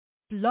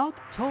Blog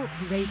Talk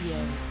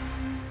Radio.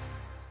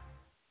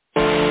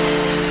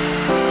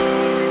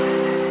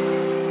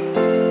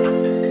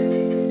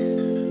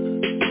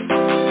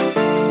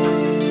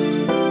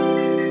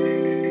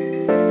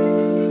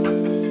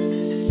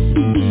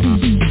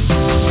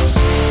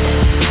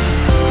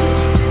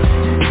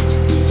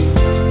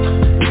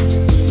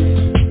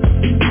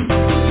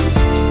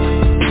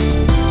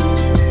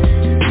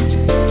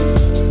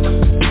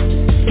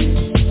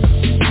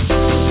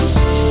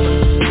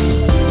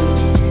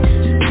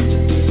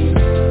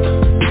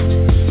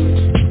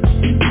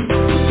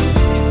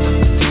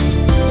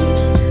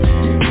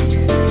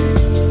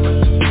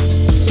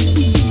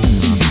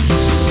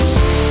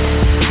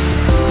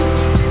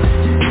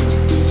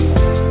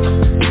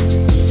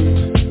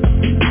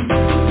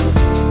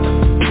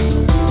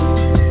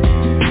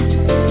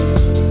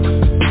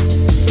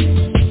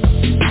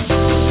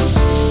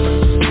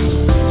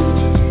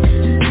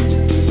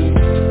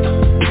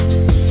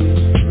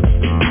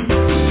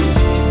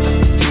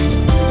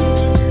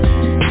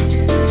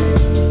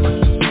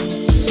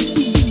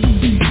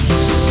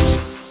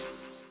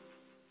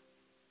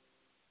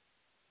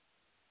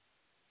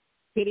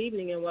 Good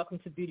evening and welcome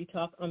to Beauty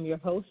Talk. I'm your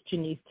host,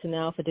 Janice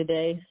Tanel, for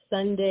today,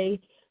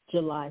 Sunday,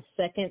 July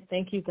 2nd.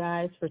 Thank you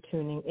guys for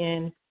tuning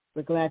in.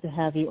 We're glad to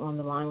have you on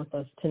the line with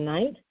us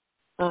tonight.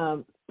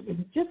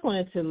 Just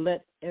wanted to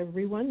let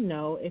everyone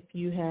know if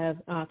you have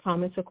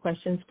comments or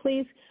questions,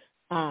 please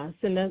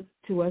send them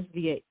to us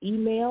via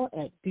email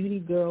at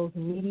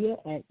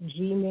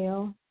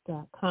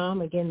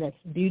beautygirlsmedia@gmail.com. Again, that's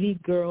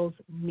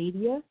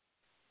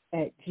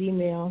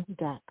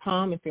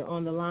beautygirlsmedia@gmail.com. If you're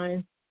on the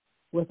line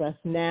with us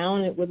now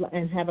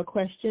and have a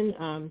question,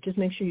 just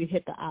make sure you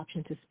hit the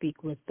option to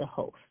speak with the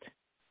host.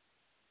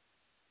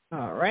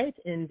 All right,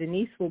 and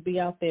Denise will be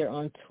out there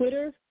on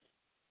Twitter,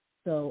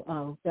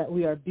 so that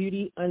we are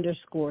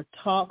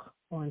beauty_talk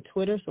on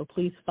Twitter, so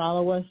please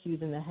follow us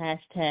using the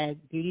hashtag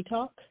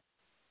BeautyTalk.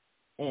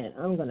 And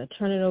I'm going to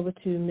turn it over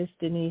to Miss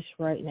Denise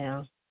right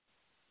now.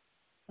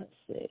 Let's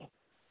see.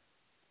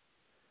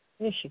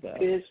 There she goes.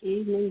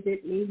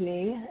 Good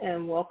evening,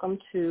 and welcome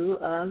to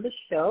the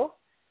show.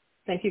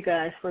 Thank you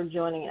guys for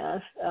joining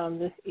us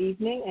this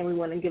evening, and we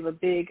want to give a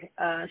big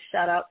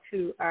shout-out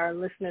to our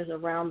listeners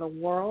around the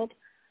world,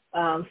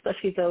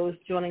 especially those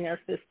joining us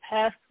this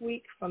past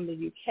week from the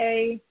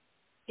UK,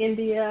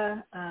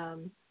 India,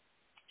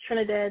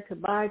 Trinidad,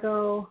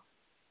 Tobago,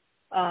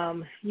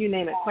 you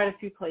name it, quite a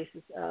few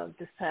places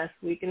this past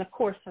week, and, of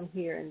course, from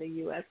here in the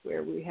U.S.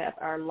 where we have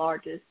our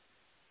largest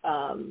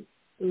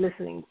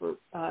listening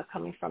group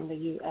coming from the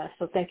U.S.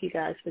 So thank you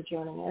guys for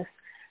joining us.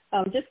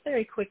 Just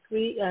very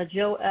quickly,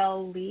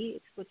 Joelle Lee,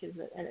 which is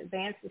an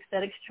advanced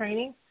aesthetics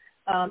training,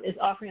 is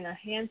offering a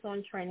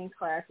hands-on training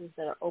classes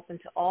that are open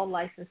to all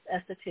licensed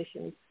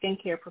estheticians,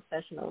 skincare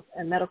professionals,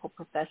 and medical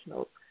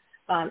professionals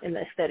in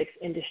the aesthetics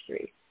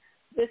industry.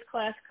 This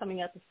class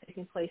coming up is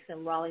taking place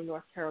in Raleigh,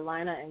 North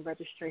Carolina, and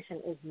registration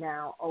is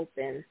now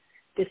open.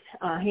 This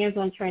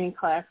hands-on training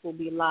class will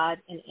be live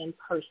and in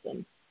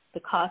person. The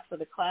cost for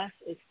the class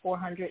is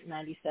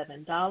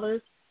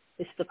 $497.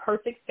 It's the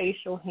perfect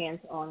facial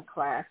hands-on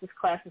class. This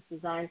class is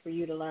designed for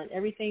you to learn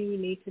everything you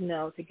need to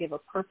know to give a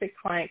perfect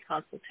client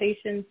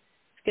consultation,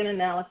 skin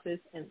analysis,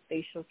 and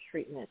facial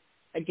treatment.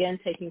 Again,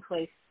 taking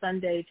place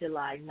Sunday,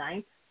 July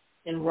 9th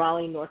in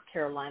Raleigh, North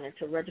Carolina.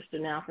 To register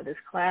now for this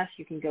class,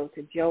 you can go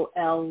to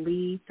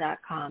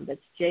joellee.com.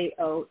 That's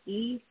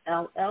Joellee,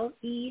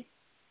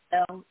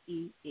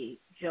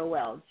 Joelle,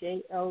 Joelle,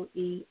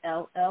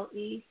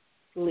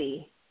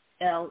 Lee.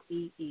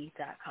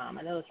 Lee.com.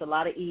 I know it's a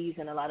lot of E's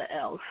and a lot of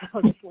L's, so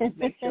I just want to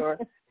make sure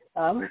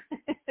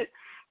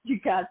you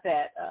got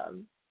that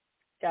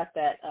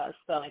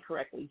spelling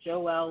correctly.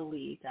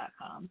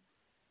 JoelleLee.com.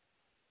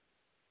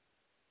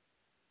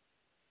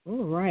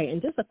 All right,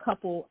 and just a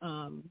couple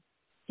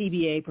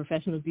CBA,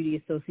 Professional Beauty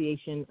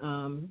Association,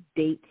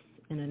 dates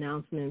and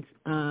announcements.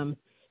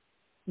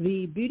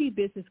 The Beauty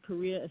Business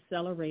Career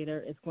Accelerator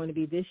is going to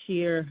be this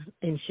year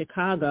in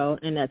Chicago,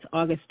 and that's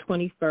August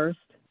 21st.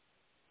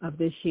 Of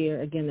this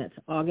year. Again, that's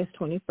August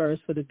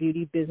 21st for the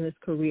Beauty Business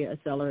Career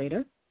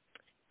Accelerator.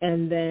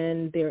 And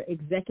then their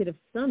Executive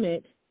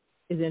Summit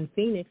is in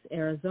Phoenix,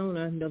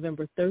 Arizona,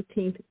 November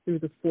 13th through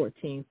the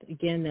 14th.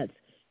 Again, that's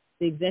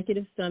the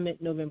Executive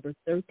Summit, November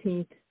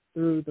 13th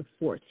through the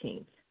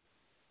 14th.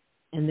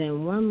 And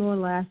then one more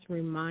last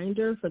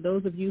reminder for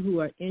those of you who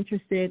are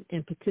interested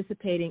in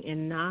participating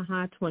in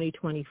NAHA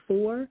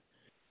 2024,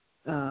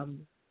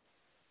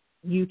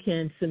 you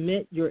can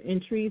submit your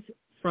entries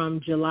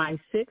from July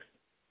 6th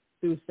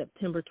through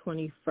September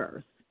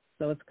 21st.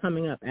 So it's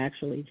coming up,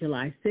 actually,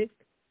 July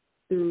 6th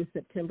through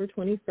September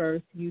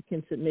 21st. You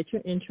can submit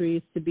your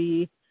entries to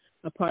be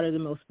a part of the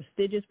most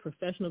prestigious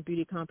professional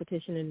beauty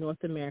competition in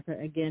North America.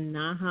 Again,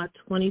 NAHA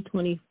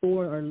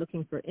 2024 are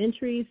looking for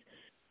entries,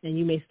 and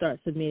you may start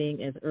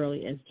submitting as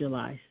early as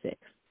July 6th.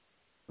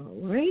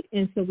 All right,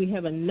 and so we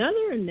have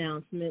another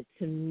announcement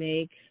to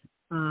make,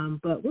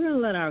 but we're going to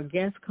let our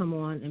guests come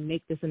on and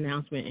make this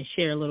announcement and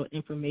share a little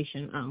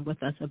information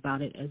with us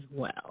about it as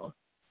well.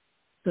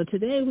 So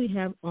today we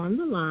have on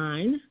the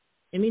line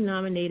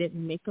Emmy-nominated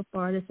makeup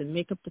artist and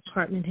makeup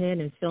department head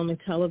in film and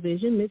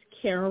television, Miss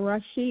Carol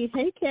Rasheed.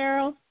 Hey,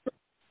 Carol.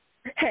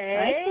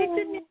 Hey,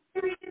 Denise.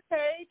 Hey,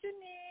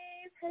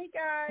 Denise. Hey,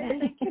 guys.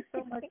 Thank you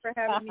so much for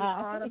having me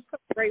on. I'm so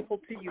grateful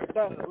to you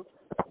both.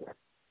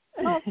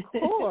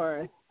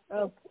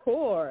 Of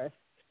course.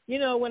 You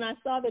know, when I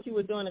saw that you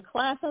were doing a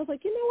class, I was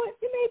like, you know what,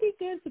 it may be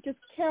good for just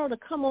Carol to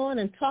come on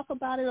and talk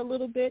about it a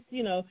little bit,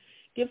 you know,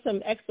 give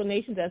some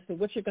explanations as to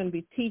what you're going to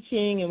be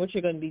teaching and what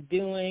you're going to be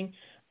doing.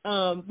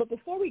 But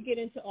before we get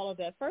into all of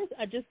that, first,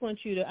 I just want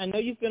you to, I know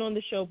you've been on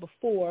the show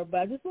before, but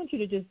I just want you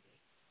to just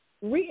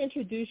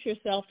reintroduce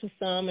yourself to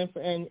some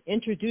and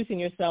introducing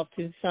yourself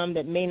to some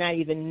that may not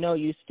even know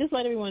you. So just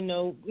let everyone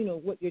know, you know,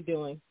 what you're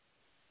doing.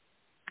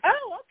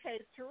 Oh, okay.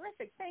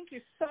 Terrific. Thank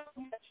you so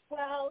much.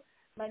 Well,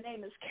 my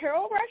name is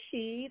Carol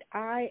Rasheed.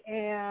 I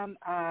am,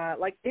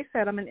 like they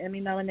said, I'm an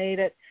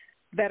Emmy-nominated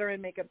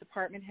veteran makeup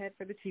department head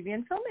for the TV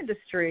and film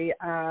industry.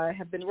 I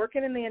have been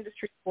working in the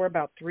industry for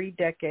about 3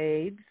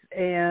 decades.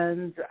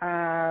 And,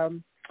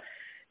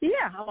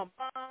 yeah, I'm a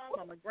mom.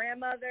 I'm a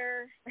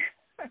grandmother.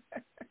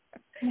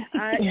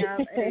 I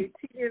am a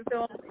TV and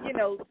film, you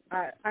know,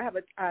 I have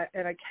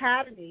an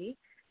academy,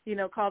 you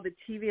know, called the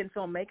TV and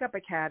Film Makeup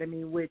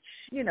Academy, which,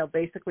 you know,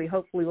 basically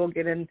hopefully we'll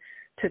get into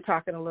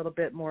talking a little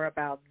bit more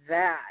about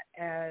that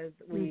as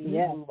we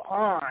move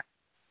on.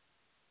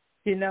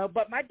 You know,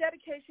 but my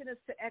dedication is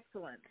to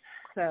excellence.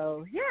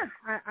 So, yeah,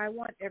 I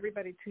want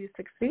everybody to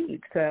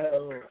succeed.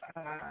 So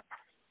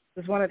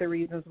it's one of the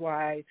reasons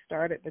why I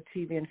started the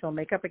TV and Film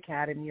Makeup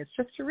Academy is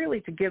just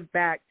to give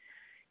back,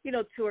 you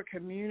know, to a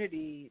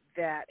community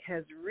that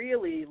has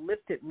really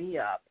lifted me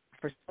up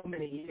for so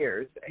many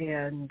years.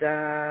 And,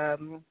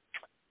 so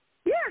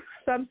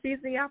I'm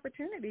seizing the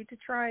opportunity to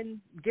try and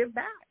give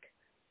back.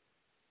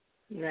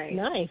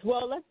 Nice.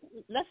 Well,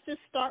 let's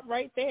just start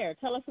right there.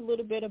 Tell us a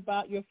little bit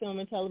about your Film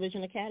and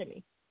Television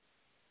Academy.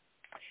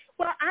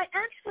 Well, I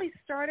actually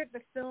started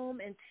the Film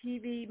and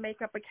TV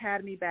Makeup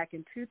Academy back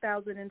in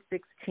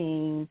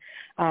 2016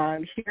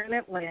 here in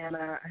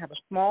Atlanta. I have a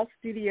small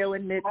studio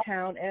in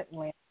Midtown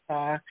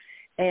Atlanta,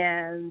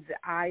 and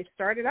I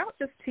started out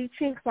just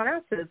teaching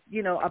classes,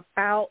 you know,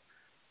 about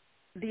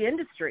the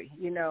industry,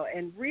 you know,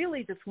 and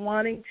really just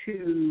wanting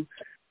to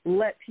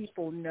let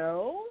people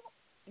know,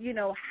 you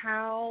know,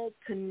 how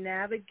to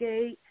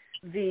navigate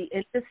the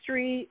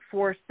industry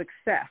for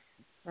success,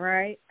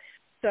 right?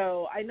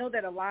 So I know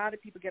that a lot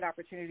of people get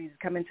opportunities to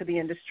come into the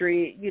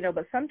industry, you know,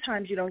 but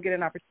sometimes you don't get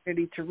an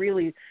opportunity to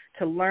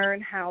learn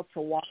how to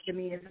walk in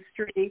the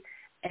industry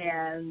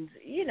and,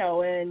 you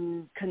know,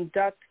 and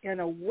conduct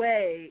in a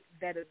way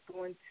that is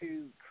going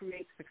to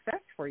create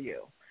success for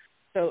you.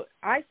 So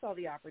I saw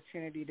the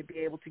opportunity to be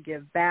able to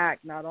give back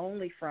not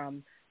only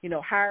from, you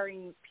know,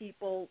 hiring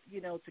people,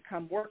 you know, to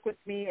come work with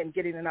me and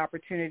getting an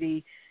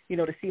opportunity, you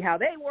know, to see how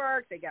they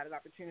work. They got an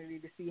opportunity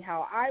to see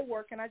how I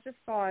work. And I just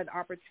saw an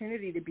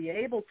opportunity to be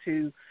able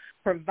to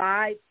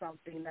provide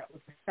something that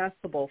was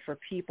accessible for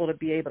people to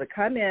be able to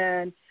come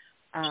in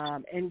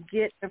and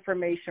get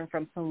information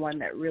from someone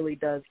that really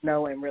does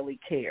know and really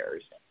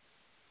cares.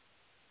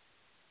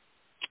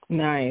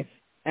 Nice.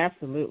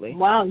 Absolutely.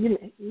 Wow, you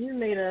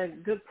made a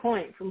good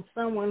point from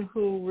someone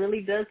who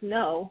really does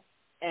know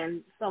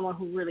and someone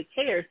who really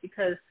cares,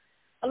 because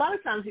a lot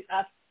of times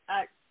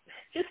I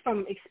just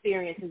from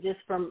experience and just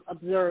from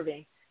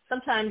observing,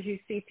 sometimes you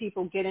see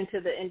people get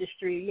into the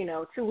industry, you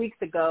know, 2 weeks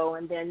ago,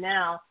 and then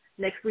now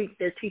next week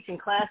they're teaching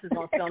classes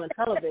on film and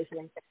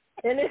television.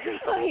 And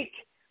it's like,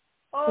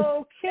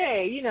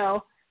 okay, you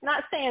know,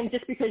 not saying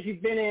just because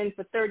you've been in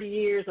for 30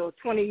 years or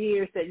 20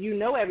 years that you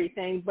know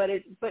everything, but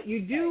you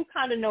do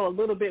kind of know a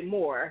little bit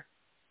more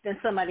than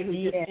somebody who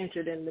just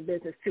entered in the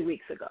business 2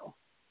 weeks ago.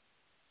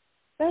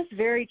 That's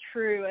very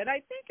true. And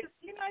I think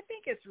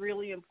it's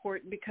really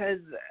important because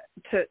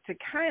to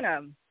kind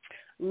of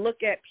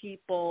look at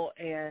people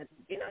and,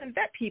 you know, and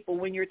vet people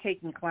when you're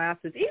taking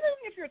classes, even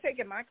if you're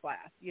taking my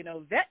class, you know,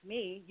 vet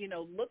me, you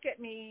know, look at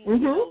me, you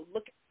know,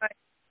 look at my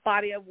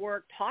body of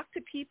work, talk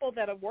to people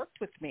that have worked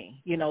with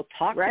me, you know,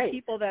 talk to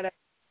people that have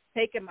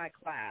taken my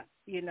class,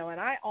 you know, and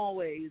I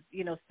always,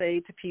 you know, say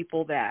to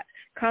people that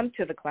come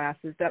to the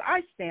classes that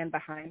I stand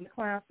behind the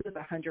classes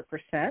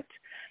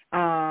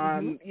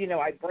 100%. You know,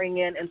 I bring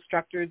in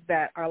instructors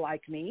that are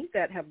like me,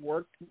 that have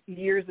worked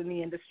years in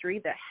the industry,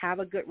 that have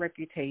a good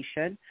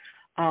reputation,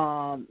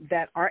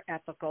 that are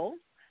ethical,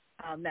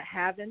 that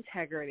have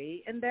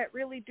integrity, and that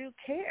really do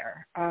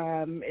care.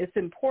 It's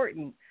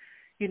important,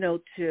 you know,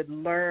 to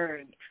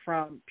learn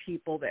from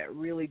people that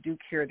really do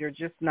care. They're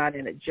just not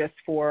in it just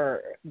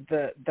for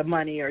the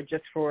money or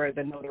just for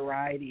the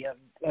notoriety of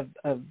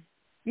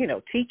you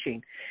know,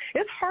 teaching.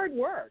 It's hard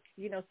work,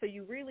 you know, so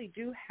you really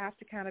do have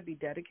to kind of be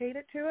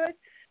dedicated to it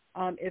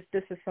if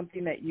this is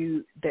something that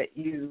you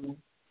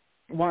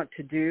want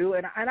to do.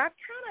 And I've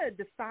kind of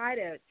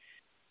decided,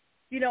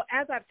 you know,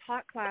 as I've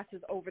taught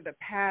classes over the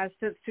past,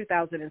 since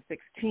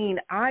 2016,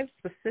 I've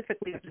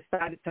specifically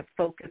decided to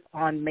focus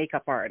on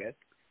makeup artists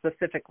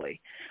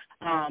specifically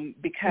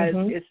because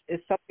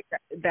it's something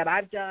that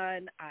I've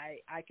done.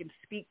 I can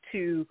speak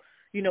to,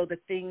 the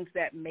things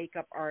that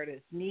makeup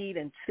artists need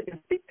and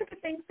speak to the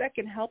things that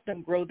can help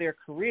them grow their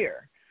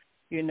career.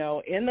 In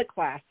the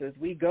classes,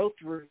 we go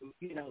through,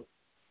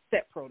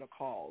 set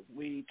protocols.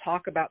 We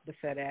talk about the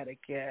set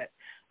etiquette.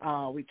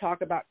 We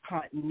talk about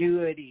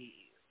continuity,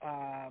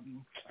 how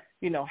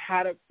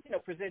to,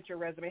 present your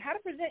resume, how to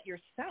present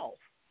yourself,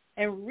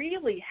 and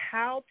really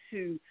how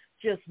to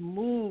just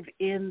move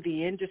in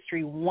the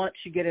industry once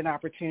you get an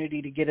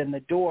opportunity to get in the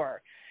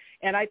door.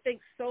 And I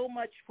think so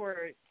much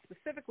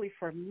specifically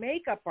for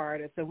makeup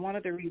artists, and one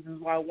of the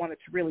reasons why I wanted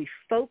to really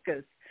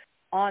focus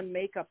on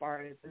makeup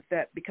artists is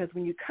that because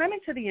when you come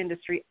into the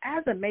industry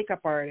as a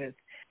makeup artist,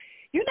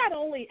 you not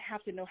only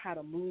have to know how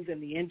to move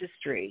in the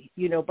industry,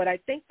 but I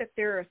think that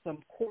there are some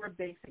core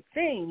basic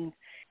things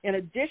in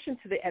addition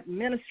to the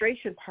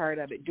administration part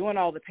of it, doing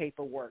all the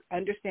paperwork,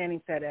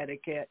 understanding set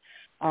etiquette,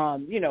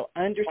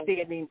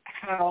 understanding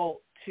how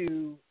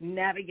to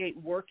navigate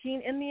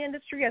working in the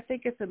industry. I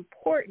think it's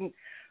important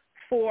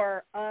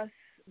for us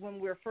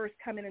when we're first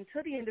coming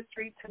into the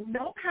industry to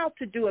know how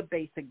to do a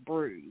basic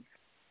bruise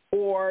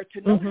or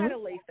to know how to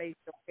lay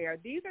facial hair.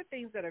 These are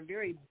things that are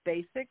very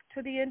basic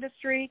to the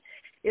industry.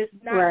 It's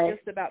not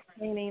just about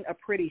painting a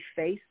pretty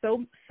face.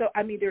 So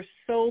there's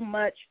so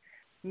much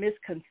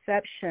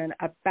misconception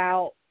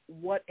about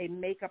what a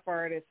makeup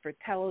artist for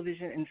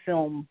television and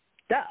film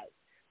does.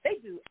 They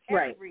do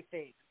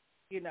everything,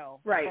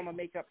 from a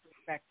makeup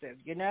perspective,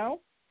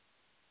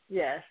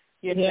 Yes.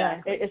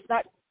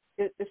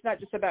 It's not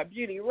just about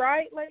beauty,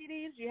 right,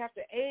 ladies? You have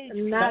to age.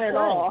 Not at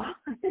all.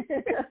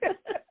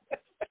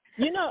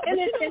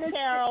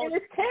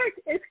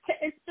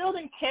 It's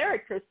building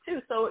characters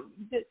too. So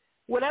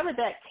whatever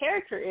that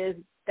character is,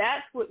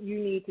 that's what you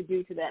need to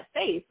do to that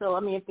face. So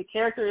if the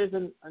character is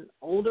an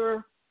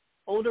older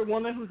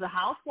woman who's a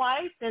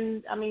housewife,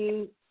 then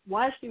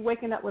why is she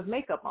waking up with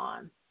makeup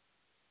on?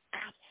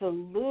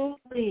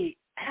 Absolutely.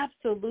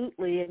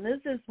 And this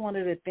is one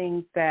of the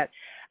things that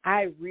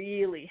I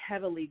really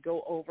heavily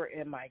go over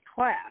in my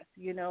class.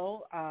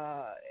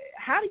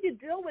 How do you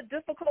deal with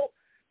difficult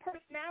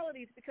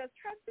personalities? Because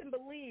trust and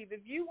believe,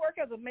 if you work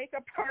as a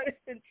makeup artist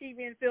in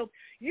TV and film,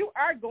 you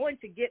are going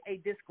to get a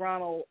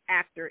disgruntled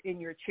actor in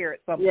your chair at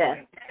some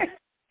point.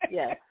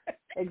 Yes,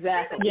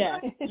 exactly. Yeah.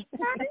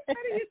 How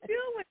do you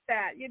deal with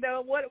that?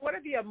 What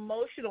are the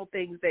emotional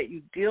things that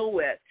you deal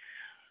with?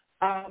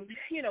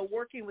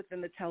 Working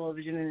within the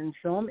television and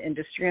film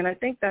industry. And I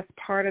think that's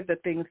part of the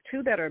things,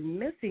 too, that are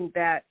missing,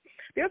 that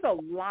there's a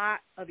lot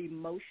of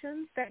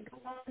emotions that go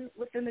on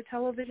within the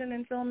television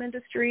and film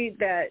industry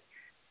that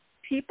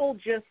people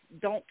just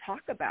don't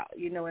talk about,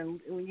 and,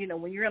 when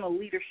you're in a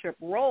leadership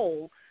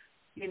role,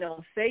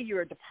 say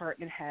you're a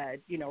department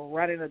head,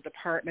 running a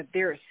department,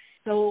 there's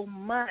so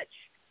much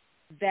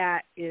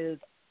that is,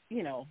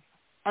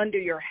 under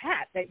your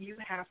hat that you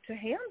have to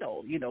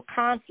handle,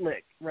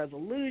 conflict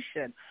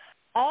resolution.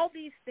 All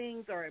these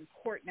things are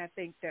important. I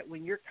think that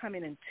when you're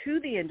coming into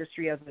the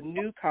industry as a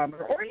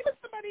newcomer, or even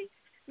somebody,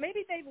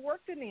 maybe they've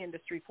worked in the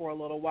industry for a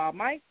little while.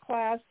 My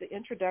class, the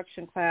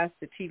introduction class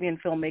to TV and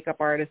film makeup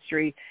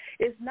artistry,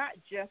 is not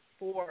just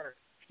for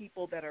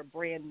people that are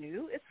brand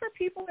new. It's for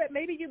people that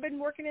maybe you've been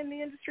working in the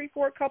industry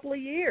for a couple of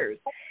years,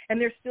 and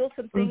there's still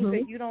some things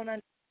that you don't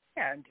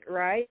understand,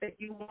 right, that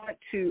you want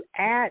to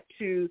add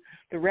to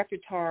the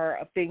repertoire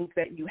of things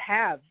that you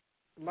have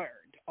learned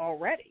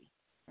already,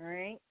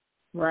 right?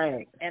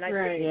 Right. And I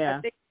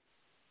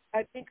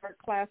think our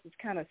class is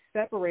kind of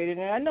separated.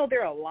 And I know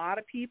there are a lot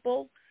of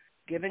people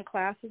giving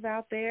classes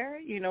out there,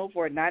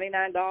 for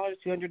 $99,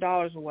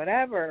 $200 or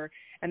whatever,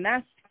 and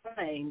that's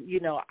fine.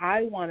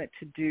 I wanted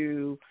to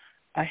do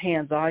a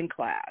hands-on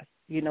class,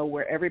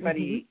 where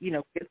everybody,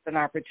 gets an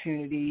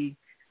opportunity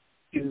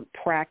to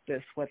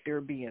practice what they're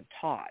being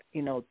taught,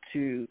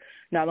 to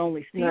not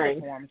only see the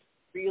forms,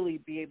 really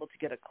be able to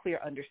get a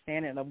clear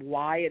understanding of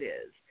why it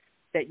is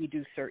that you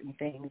do certain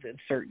things in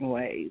certain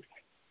ways.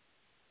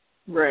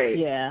 Right.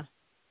 Yeah.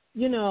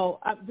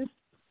 I'm just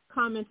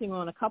commenting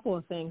on a couple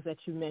of things that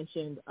you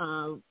mentioned,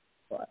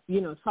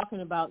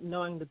 talking about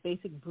knowing the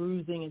basic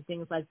bruising and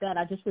things like that.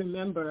 I just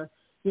remember,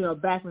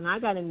 back when I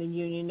got in the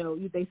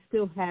union, they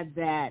still had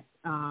that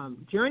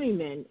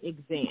journeyman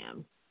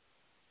exam.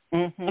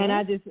 Mm-hmm. And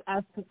I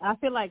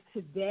feel like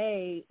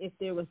today, if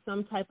there was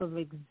some type of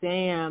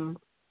exam,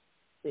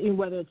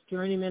 whether it's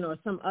journeyman or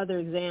some other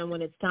exam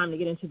when it's time to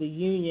get into the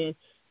union,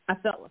 I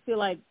feel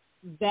like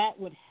that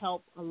would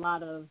help a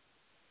lot of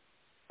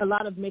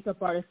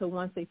makeup artists. So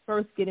once they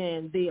first get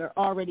in, they are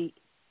already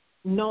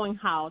knowing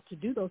how to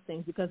do those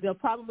things, because they'll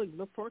probably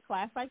look for a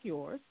class like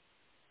yours,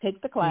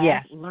 take the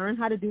class, learn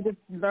how to do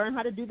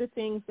the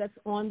things that's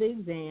on the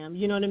exam.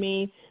 You know what I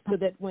mean? So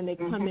that when they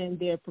come in,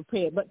 they're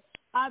prepared. But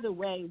either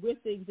way, with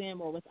the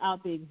exam or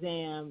without the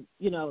exam,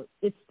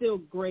 it's still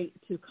great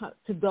to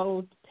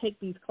go take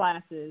these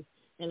classes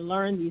and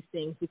learn these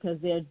things, because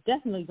they're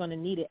definitely going to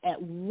need it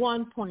at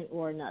one point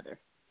or another,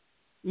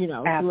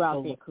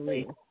 throughout their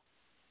career.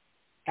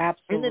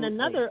 Absolutely. And then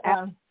another,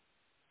 I'm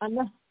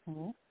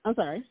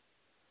sorry.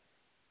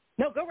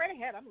 No, go right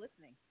ahead. I'm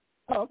listening.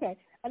 Oh, okay.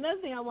 Another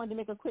thing I wanted to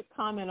make a quick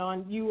comment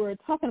on, you were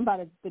talking about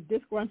the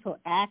disgruntled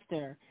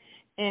actor,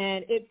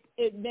 and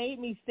it made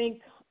me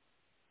think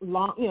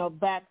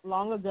back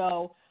long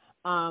ago,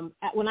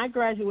 when I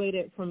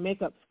graduated from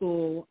makeup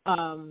school,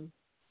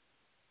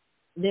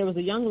 there was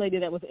a young lady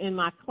that was in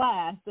my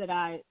class that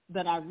I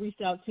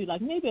reached out to,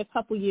 like maybe a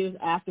couple years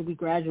after we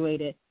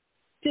graduated,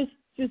 just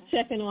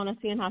checking on her,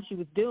 seeing how she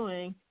was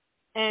doing.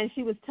 And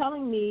she was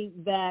telling me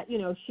that,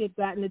 she had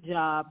gotten a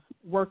job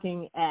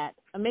working at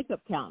a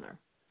makeup counter.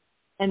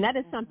 And that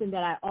is something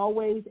that I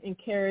always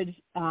encourage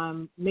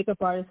makeup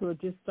artists who are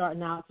just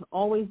starting out to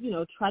always,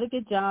 try to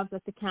get jobs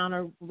at the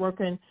counter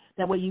working.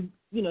 That way you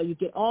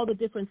get all the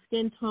different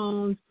skin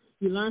tones.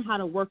 You learn how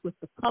to work with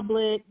the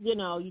public,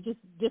 you just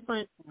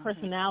different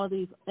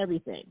personalities,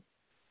 everything.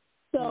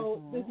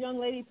 So this young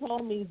lady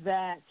told me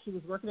that she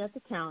was working at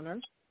the counter.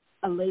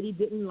 A lady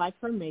didn't like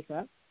her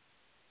makeup,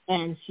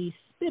 and she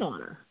spit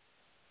on her.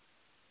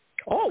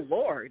 Oh,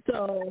 Lord.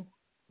 So,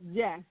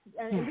 yes,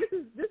 and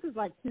this is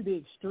like to the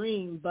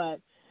extreme,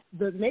 but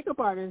the makeup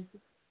artist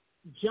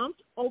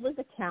jumped over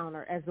the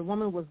counter as the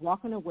woman was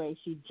walking away.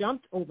 She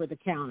jumped over the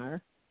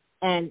counter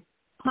and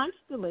punched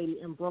the lady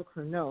and broke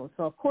her nose.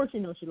 So, of course, she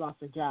lost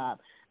her job.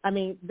 I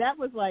mean, that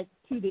was like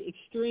to the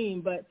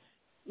extreme, but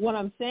what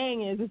I'm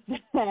saying is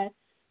that,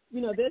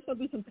 there's going to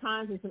be some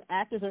times when some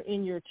actors are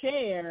in your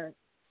chair,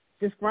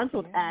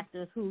 disgruntled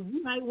actors who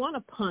you might want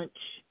to punch,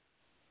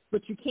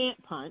 but you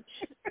can't punch.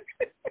 You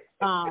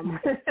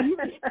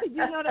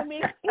know what I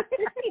mean?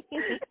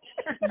 You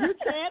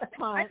can't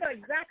punch. I know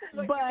exactly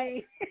what you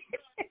mean.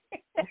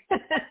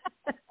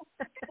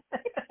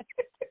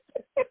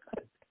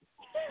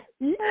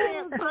 You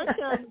can't punch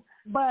them,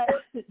 but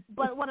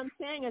what I'm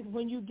saying is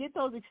when you get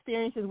those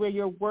experiences where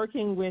you're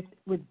working with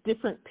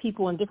different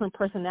people and different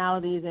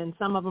personalities, and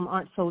some of them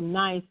aren't so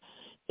nice,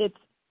 it's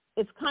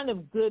kind of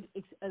a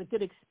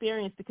good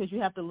experience because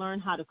you have to learn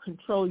how to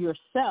control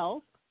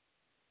yourself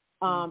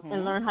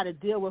and learn how to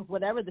deal with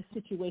whatever the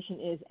situation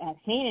is at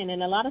hand.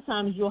 And a lot of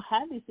times you'll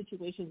have these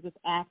situations with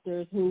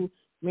actors who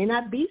may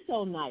not be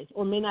so nice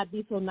or may not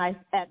be so nice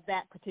at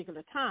that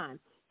particular time,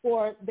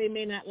 or they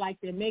may not like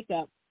their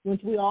makeup,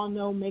 which we all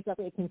know makeup,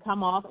 it can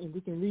come off and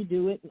we can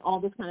redo it and all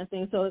this kind of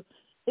thing. So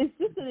it's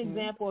just an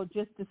example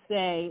just to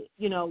say,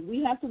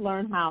 we have to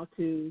learn how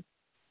to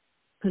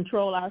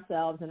control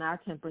ourselves and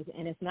our tempers,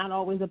 and it's not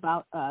always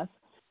about us,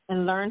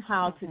 and learn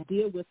how to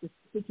deal with the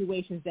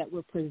situations that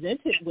we're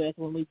presented with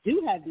when we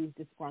do have these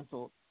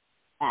disgruntled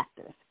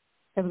actors,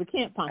 because we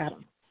can't punch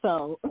them.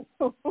 So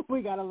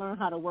we got to learn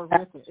how to work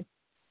with it.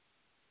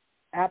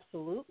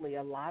 Absolutely.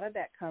 A lot of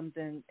that comes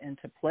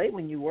into play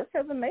when you work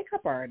as a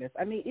makeup artist.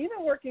 I mean,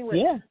 even working with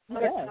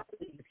other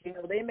colleagues,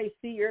 they may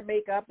see your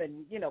makeup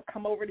and,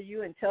 come over to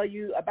you and tell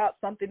you about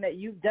something that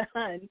you've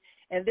done,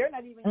 and they're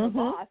not even your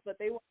boss, but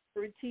they want to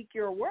critique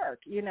your work,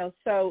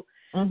 So,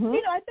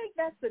 I think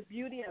that's the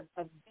beauty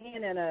of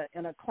being in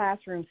a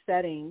classroom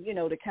setting,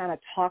 to kind of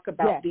talk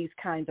about these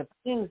kinds of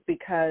things,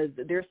 because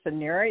there's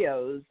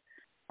scenarios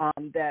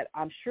that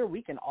I'm sure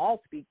we can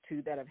all speak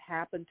to that have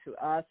happened to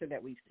us or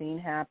that we've seen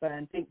happen.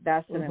 I think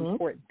that's an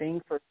important thing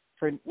for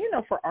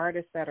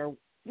artists that are,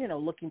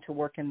 looking to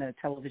work in the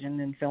television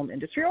and film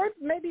industry, or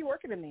maybe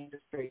working in the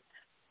industry,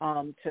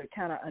 to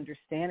kind of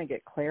understand and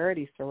get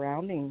clarity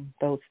surrounding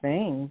those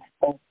things.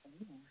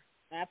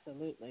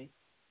 Absolutely.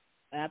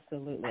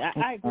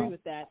 I agree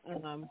with that.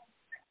 And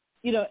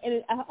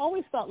I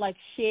always felt like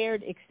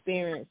shared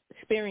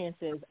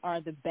experiences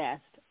are the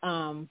best,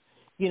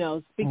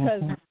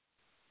 because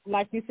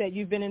like you said,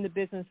 you've been in the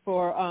business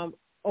for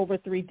over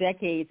 3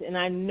 decades, and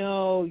I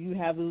know you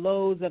have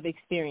loads of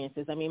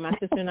experiences. I mean, my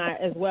sister and I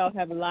as well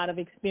have a lot of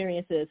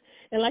experiences.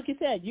 And like you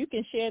said, you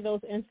can share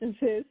those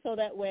instances so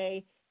that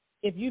way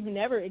if you've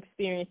never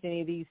experienced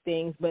any of these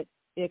things, but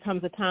there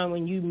comes a time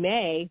when you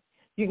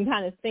can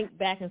kind of think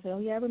back and say, oh,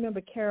 yeah, I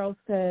remember Carol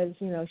says,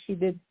 she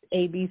did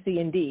A, B, C,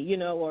 and D,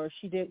 or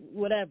she did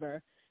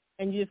whatever.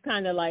 And you just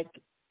kind of like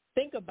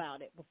think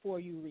about it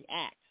before you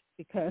react,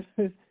 because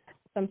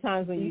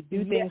sometimes when you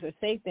do things or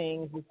say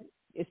things,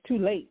 it's too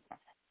late.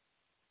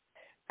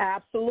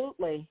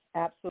 Absolutely.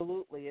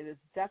 It is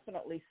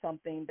definitely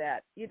something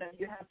that, you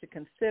have to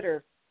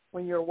consider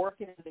when you're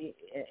working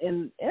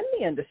in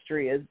the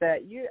industry, is that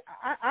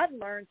I've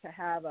learned to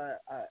have a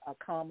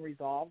calm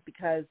resolve,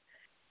 because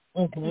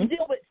you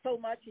deal with so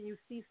much and you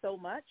see so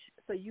much,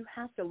 so you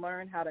have to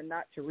learn how to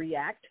not to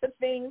react to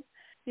things,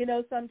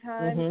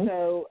 sometimes.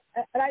 So,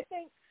 and I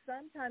think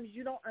sometimes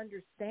you don't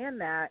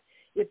understand that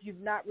if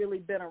you've not really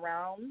been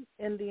around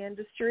in the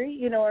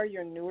industry, or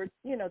you're newer,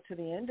 to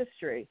the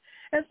industry.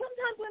 And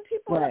sometimes when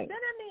people have been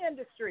in the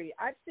industry,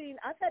 I've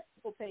had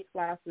people take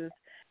classes,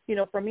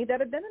 from me that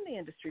have been in the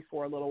industry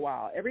for a little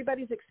while.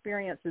 Everybody's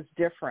experience is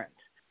different.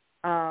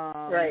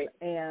 And,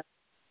 and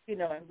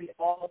we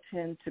all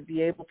tend to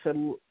be able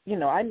to,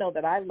 I know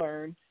that I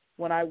learn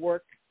when I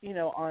work,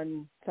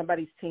 on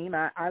somebody's team,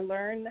 I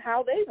learn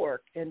how they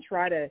work and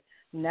try to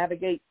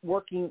navigate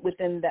working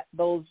within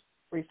those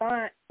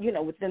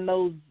within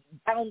those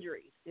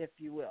boundaries, if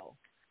you will.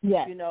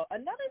 Yes. You know,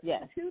 another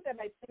Yes. thing too that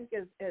I think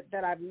is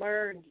that I've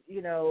learned,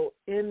 you know,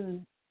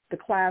 in the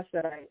class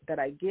that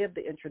I give,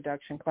 the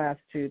introduction class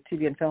to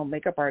TV and film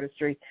makeup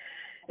artistry,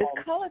 is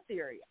color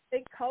theory. I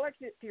think color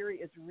theory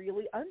is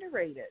really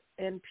underrated,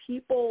 and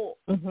people,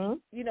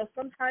 you know,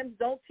 sometimes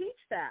don't teach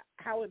that,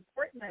 how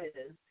important that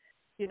is,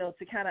 you know,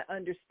 to kind of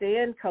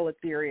understand color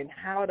theory and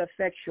how it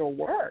affects your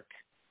work.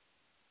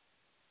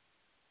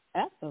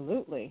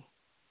 Absolutely.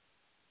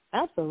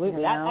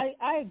 Absolutely. You know?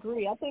 I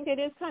agree. I think it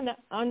is kind of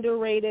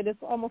underrated.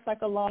 It's almost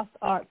like a lost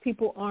art.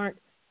 People aren't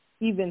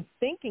even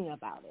thinking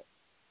about it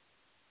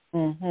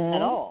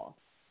at all.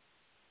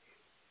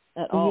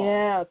 At all.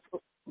 Yeah.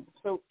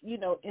 So, you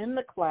know, in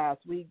the class,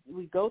 we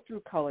go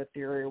through color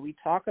theory. We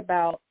talk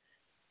about,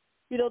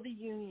 you know, the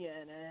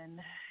union and,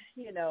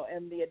 you know,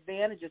 and the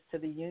advantages to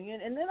the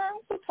union. And then I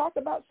also talk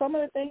about some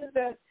of the things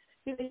that,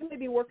 you know, you may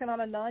be working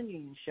on a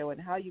non-union show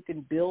and how you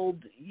can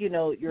build, you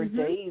know, your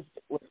days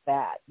with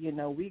that. You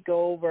know, we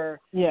go over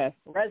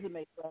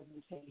resume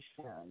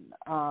presentation.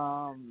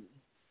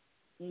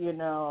 You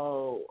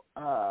know,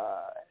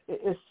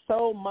 it's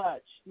so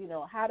much, you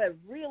know, how to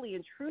really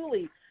and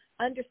truly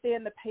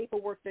understand the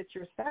paperwork that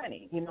you're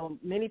signing. You know,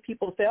 many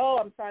people say, oh,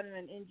 I'm signing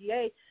an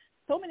NDA.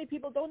 So many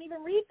people don't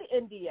even read the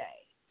NDA,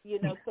 you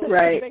know, so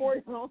it's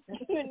important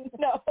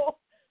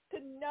to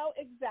know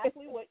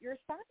exactly what you're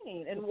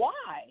signing and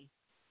why.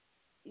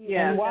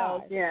 Yeah. And why.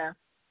 Yeah.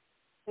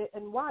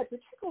 And why,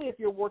 particularly if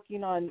you're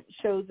working on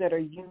shows that are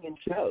union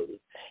shows.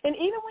 And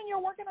even when you're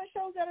working on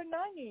shows that are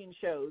non-union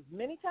shows,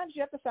 many times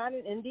you have to sign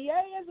an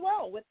NDA as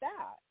well with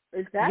that.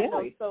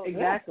 Exactly. So,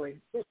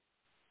 exactly.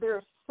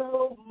 There's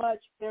so much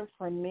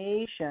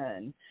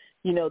information,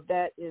 you know,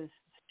 that is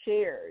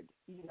shared,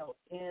 you know,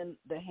 in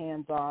the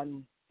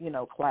hands-on, you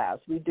know, class.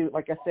 We do,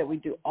 like I said, we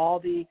do all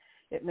the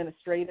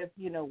administrative,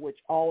 you know, which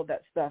all of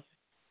that stuff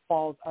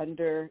falls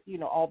under, you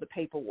know, all the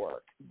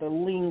paperwork, the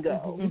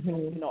lingo,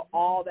 you know,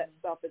 all that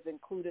stuff is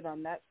included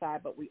on that side,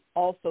 but we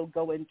also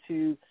go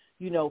into,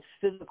 you know,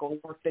 physical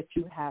work that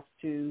you have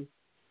to,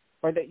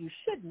 or that you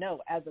should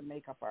know as a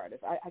makeup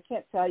artist. I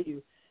can't tell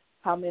you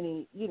how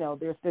many, you know,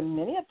 there's been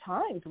many a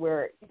times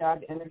where, you know,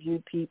 I've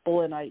interviewed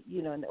people and I,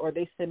 you know, or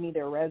they send me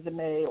their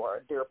resume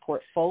or their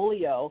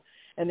portfolio,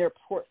 and their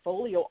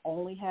portfolio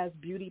only has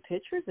beauty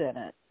pictures in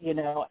it, you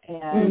know,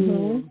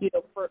 and, you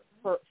know,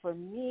 for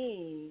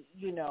me,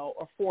 you know,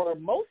 or for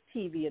most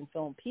TV and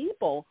film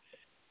people,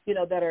 you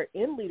know, that are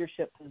in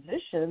leadership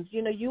positions,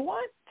 you know, you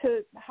want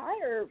to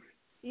hire,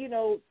 you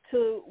know,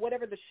 to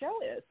whatever the show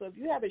is. So if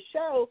you have a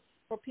show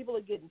where people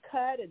are getting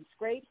cut and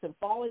scrapes and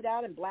falling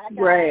down and black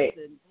eyes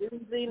and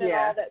bruising and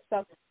all that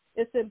stuff,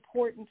 it's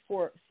important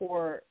for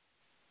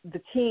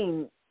the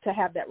team to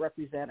have that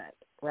represented,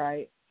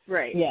 right?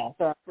 Right. Yeah.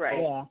 So,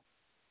 Yeah.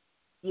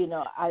 You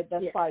know,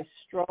 that's why I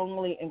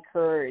strongly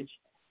encourage,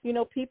 you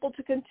know, people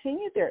to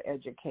continue their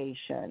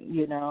education.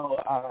 You know,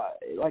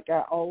 like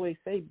I always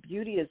say,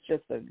 beauty is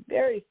just a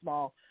very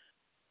small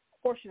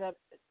portion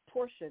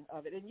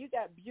of it. And you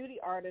got beauty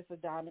artists a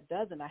dime a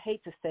dozen. I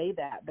hate to say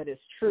that, but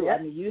it's true.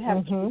 I mean, you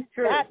have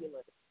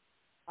fabulous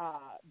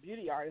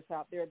beauty artists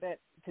out there that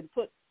can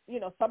put, you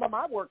know, some of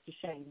my work to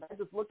shame. I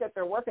just look at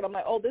their work and I'm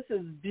like, oh, this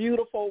is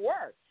beautiful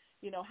work.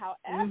 You know,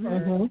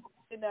 however,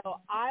 you know,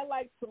 I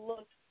like to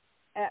look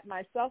at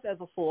myself as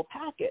a full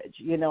package.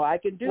 You know, I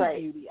can do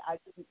beauty. I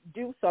can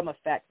do some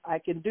effects. I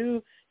can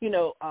do, you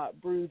know,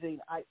 bruising.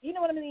 You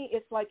know what I mean?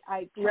 It's like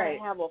I kind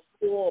of have a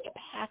full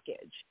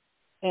package.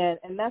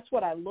 And that's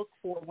what I look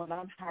for when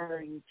I'm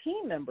hiring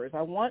team members.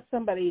 I want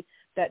somebody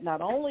that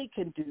not only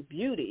can do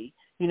beauty,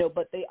 you know,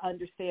 but they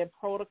understand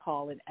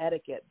protocol and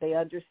etiquette. They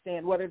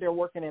understand whether they're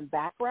working in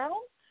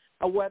background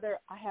or whether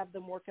I have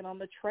them working on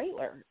the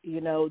trailer.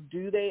 You know,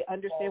 do they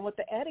understand what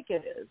the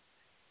etiquette is?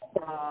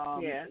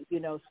 You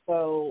know,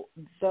 so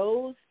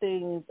those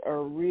things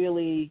are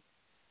really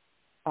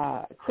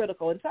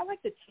critical. And so I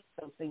like to teach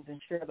those things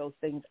and share those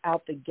things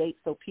out the gate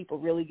so people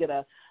really get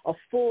a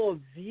full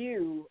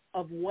view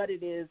of what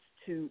it is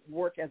to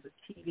work as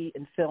a TV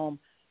and film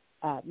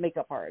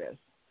makeup artist.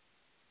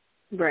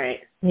 Right.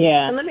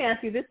 Yeah. And let me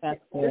ask you this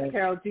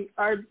Carol,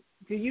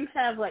 do you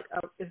have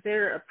is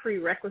there a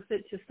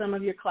prerequisite to some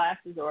of your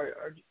classes,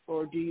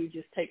 or do you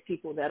just take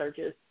people that are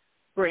just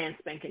brand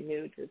spanking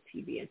new to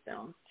TV and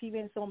film? TV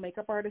and film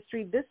makeup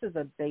artistry, this is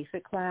a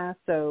basic class,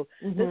 so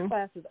this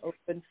class is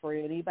open for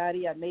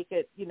anybody. I make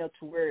it, you know,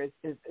 to where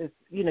it's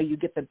you know, you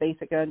get the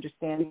basic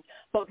understanding.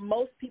 But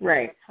most people that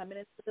are coming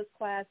into this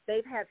class,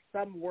 they have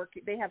some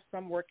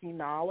working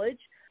knowledge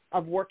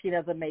of working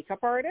as a makeup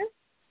artist.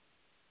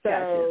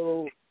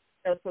 So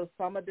so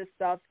some of this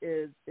stuff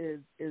is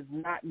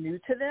not new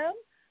to them,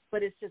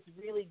 but it's just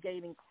really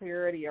gaining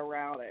clarity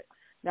around it.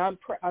 Now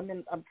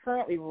I'm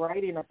currently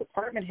writing a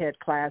department head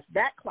class.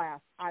 That class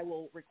I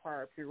will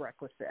require a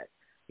prerequisite,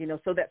 you know,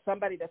 so that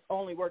somebody that's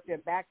only worked in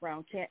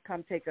background can't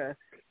come take a,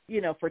 you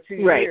know, for 2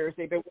 years.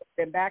 They've been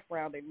working in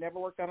background. They've never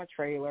worked on a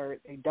trailer.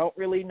 They don't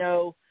really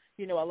know,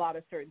 you know, a lot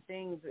of certain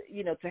things,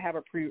 you know, to have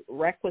a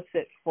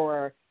prerequisite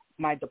for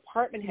my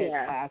department head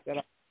class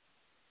that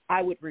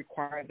I would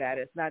require that.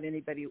 It's not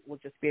anybody will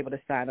just be able to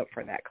sign up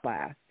for that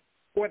class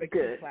or the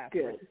class.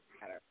 Good.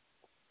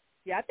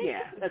 Yeah, I think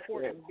it's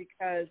important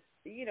because,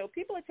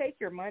 people will take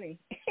your money.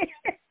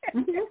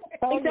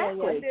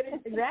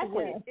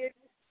 Exactly.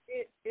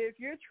 If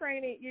you're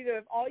training,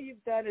 if all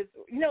you've done is,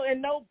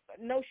 and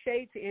no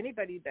shade to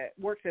anybody that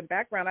works in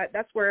background.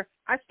 That's where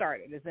I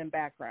started, is in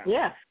background.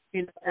 Yeah.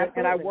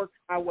 And I worked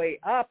my way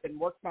up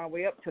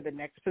to the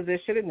next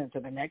position and then to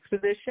the next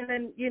position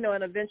and,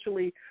 and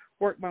eventually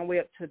worked my way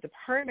up to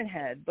department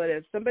head. But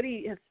if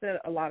somebody has spent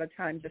a lot of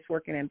time just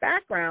working in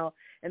background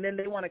and then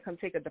they want to come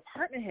take a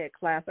department head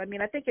class, I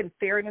think in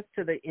fairness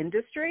to the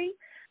industry,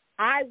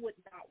 I would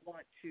not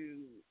want to,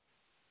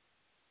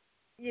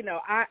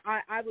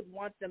 I would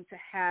want them to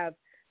have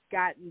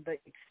gotten the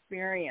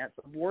experience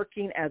of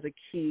working as a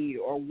key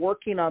or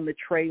working on the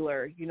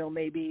trailer,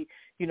 maybe,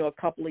 a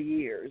couple of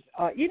years,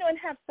 and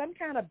have some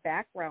kind of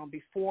background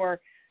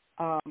before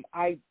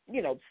I,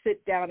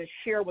 sit down and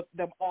share with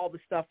them all the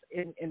stuff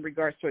in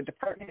regards to a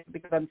department,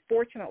 because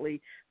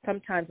unfortunately,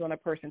 sometimes when a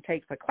person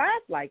takes a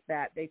class like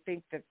that, they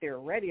think that they're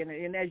ready.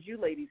 And as you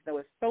ladies know,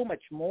 it's so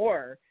much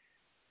more.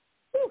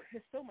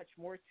 There's so much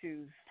more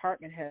to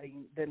department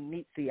heading than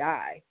meets the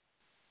eye.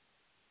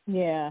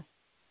 Yeah,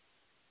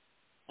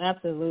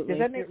 absolutely.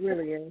 It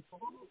really is.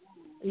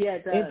 Yeah,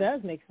 it does. It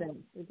does make sense.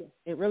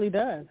 It really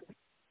does.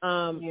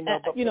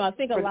 I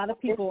think a lot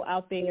of people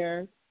out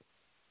there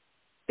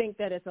think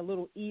that it's a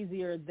little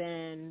easier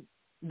than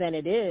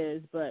it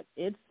is, but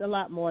it's a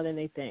lot more than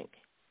they think.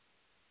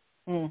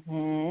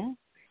 Mhm.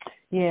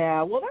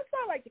 Yeah. Well, that's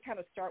why I like to kind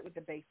of start with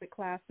the basic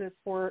classes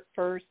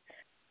first.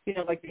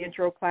 Like the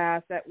intro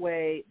class. That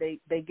way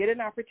they get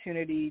an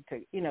opportunity to,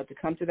 to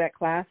come to that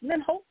class. And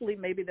then hopefully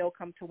maybe they'll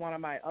come to one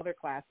of my other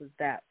classes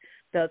that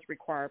does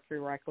require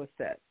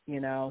prerequisite,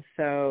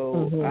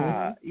 So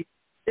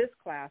this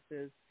class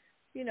is,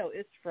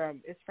 it's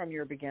from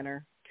your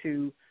beginner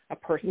to a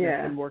person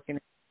that's been working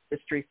in the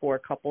industry for a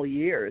couple of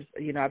years.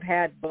 I've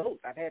had both.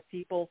 I've had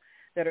people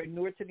that are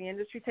newer to the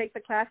industry take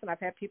the class, and I've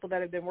had people that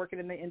have been working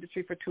in the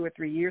industry for 2 or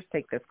 3 years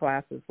take this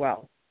class as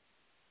well.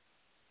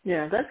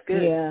 Yeah, that's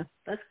good. Yeah.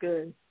 That's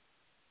good.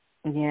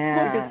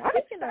 Yeah. I'm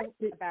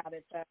excited about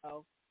it,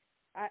 though.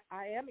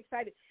 I am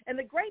excited. And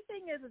the great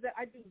thing is that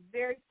I do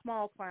very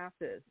small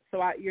classes.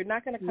 So you're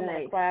not going to come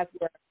to a class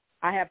where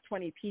I have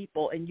 20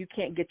 people and you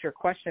can't get your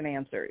question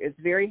answered. It's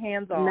very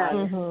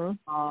hands-on.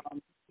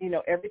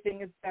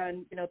 Everything is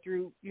done,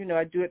 through,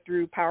 I do it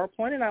through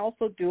PowerPoint, and I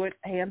also do it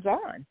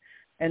hands-on.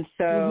 And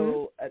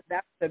so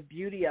that's the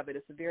beauty of it.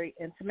 It's a very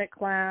intimate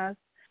class.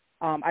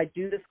 I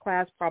do this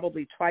class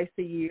probably twice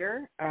a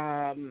year,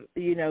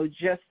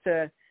 just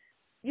to,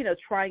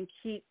 try and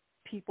keep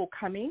people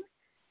coming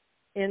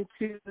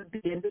into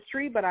the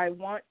industry. But I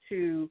want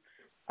to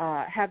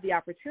have the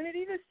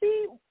opportunity to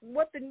see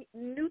what the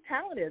new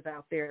talent is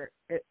out there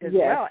as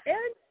well.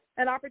 And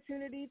an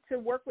opportunity to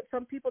work with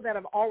some people that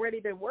have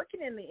already been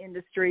working in the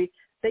industry.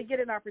 They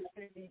get an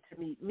opportunity to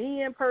meet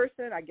me in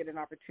person. I get an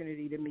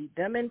opportunity to meet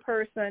them in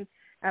person.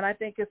 And I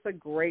think it's a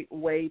great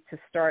way to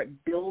start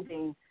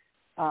building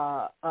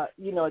a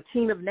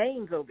team of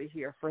names over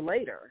here for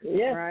later,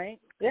 right?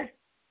 Yeah,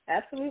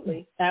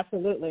 absolutely.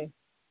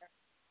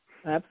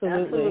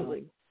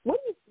 What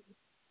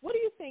do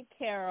you think,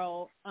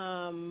 Carol?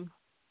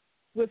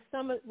 With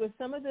some of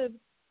the,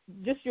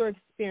 just your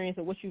experience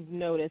of what you've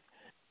noticed,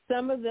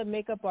 some of the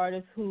makeup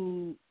artists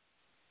who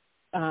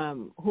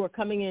are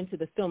coming into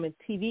the film and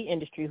TV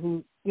industry,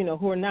 who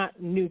are not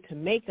new to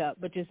makeup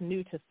but just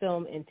new to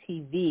film and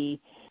TV,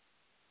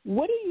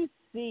 what do you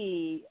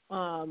see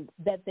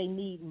that they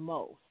need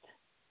most?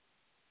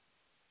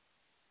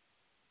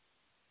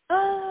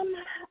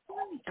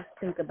 Let me just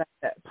think about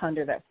that,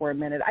 ponder that for a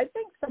minute. I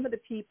think some of the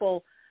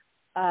people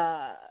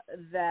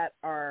that's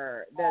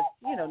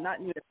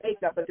not new to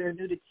makeup, but they're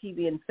new to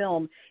TV and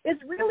film, is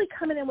really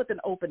coming in with an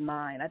open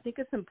mind. I think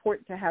it's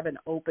important to have an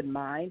open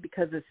mind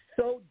because it's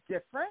so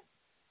different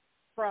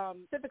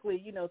from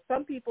typically,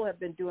 some people have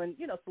been doing,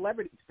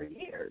 celebrities for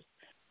years.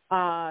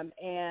 And,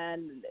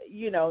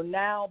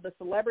 now the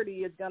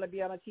celebrity is going to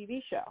be on a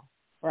TV show,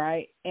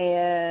 right?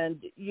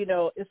 And,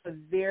 it's a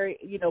very,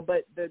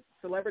 but the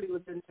celebrity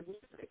was into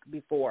music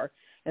before,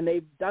 and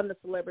they've done the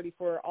celebrity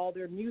for all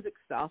their music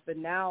stuff,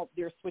 and now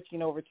they're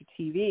switching over to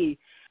TV.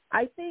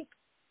 I think,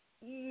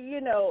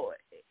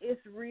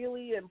 it's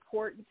really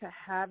important to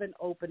have an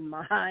open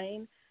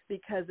mind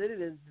because it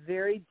is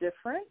very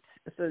different.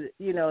 So,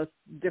 it's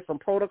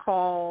different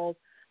protocols.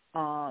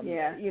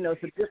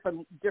 It's a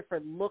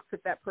different looks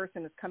if that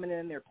person is coming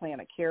in, they're playing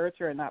a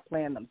character and not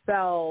playing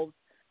themselves,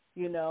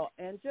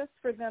 and just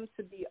for them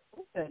to be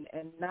open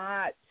and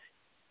not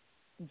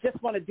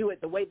just want to do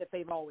it the way that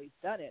they've always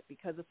done it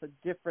because it's a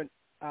different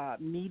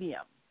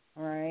medium,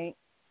 right?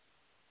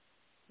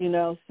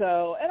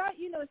 So, and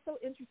it's so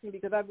interesting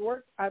because I've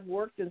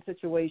worked in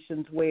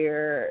situations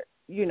where,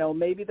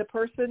 maybe the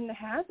person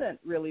hasn't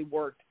really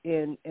worked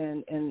in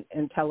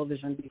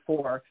television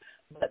before,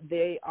 but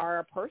they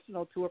are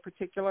personal to a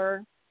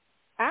particular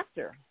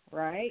actor,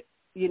 right?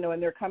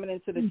 And they're coming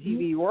into the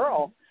TV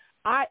world.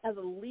 as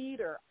a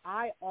leader,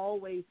 I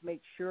always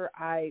make sure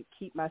I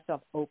keep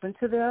myself open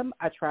to them.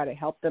 I try to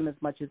help them as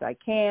much as I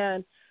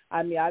can.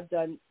 I mean, I've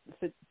done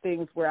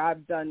things where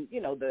I've done,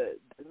 the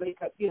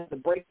makeup, the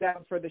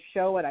breakdown for the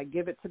show, and I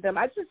give it to them.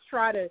 I just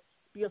try to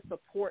be a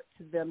support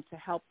to them to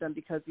help them,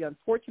 because the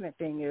unfortunate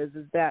thing is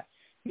that,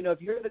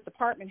 if you're the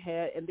department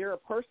head and they're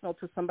personal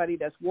to somebody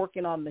that's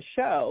working on the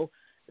show,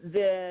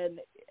 then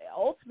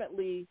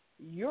ultimately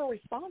you're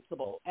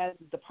responsible as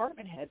the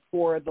department head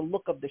for the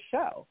look of the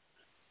show.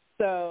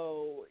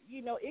 So,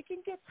 it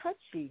can get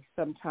touchy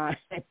sometimes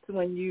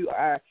when you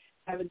are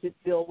having to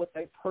deal with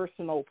a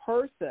personal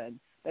person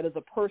that is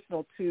a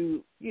personal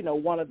to,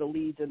 one of the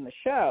leads in the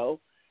show.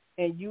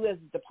 And you as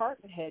a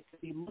department head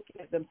could be looking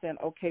at them saying,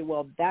 okay,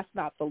 well, that's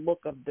not the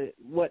look of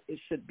what it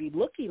should be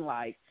looking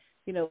like.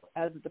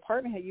 As a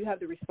department head, you have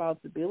the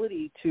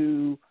responsibility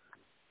to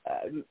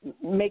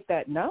make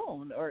that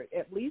known, or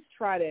at least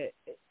try to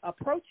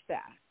approach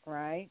that,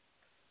 right?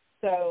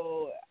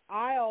 So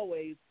I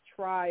always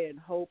try and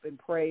hope and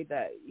pray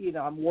that,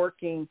 I'm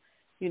working,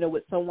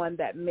 with someone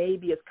that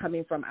maybe is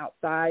coming from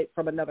outside,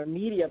 from another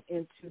medium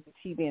into the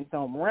TV and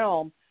film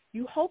realm.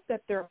 You hope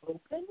that they're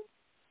open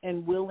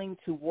and willing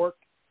to work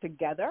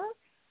together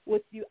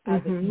with you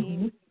as a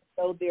team,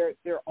 so they're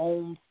their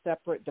own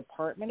separate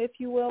department, if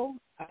you will.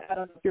 I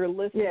don't know if you're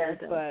listening,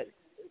 but,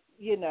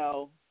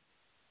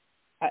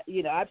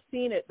 I've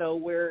seen it, though,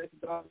 where it's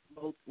gone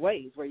both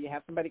ways, where you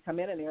have somebody come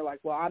in and they're like,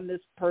 well, I'm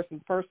this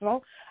person's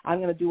personal. I'm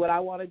going to do what I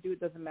want to do. It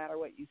doesn't matter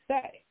what you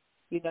say.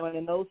 And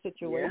in those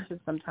situations,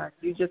 sometimes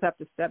you just have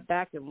to step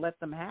back and let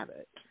them have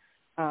it.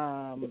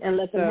 And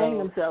let them hang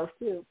themselves,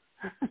 too.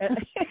 Yeah,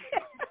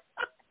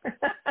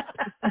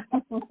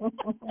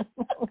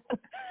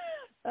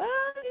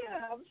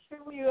 I'm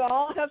sure we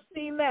all have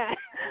seen that.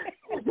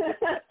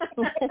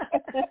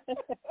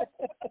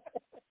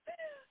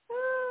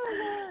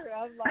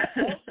 I'm like,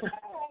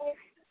 okay,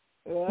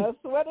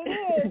 that's what it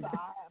is.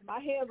 My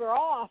hands are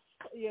off,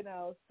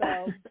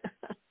 so,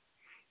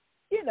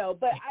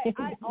 but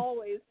I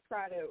always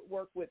try to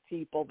work with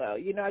people, though.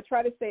 I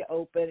try to stay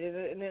open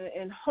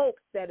in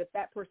hopes that if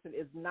that person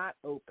is not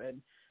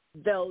open,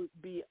 they'll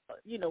be,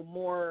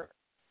 more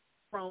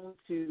prone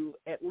to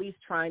at least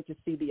trying to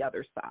see the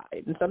other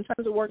side. And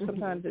sometimes it works,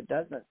 sometimes it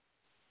doesn't.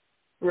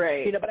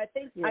 Right. But I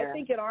think in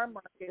our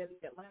market, in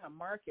the Atlanta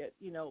market,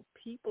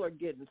 people are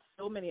getting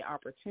so many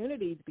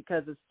opportunities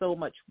because of so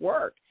much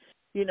work.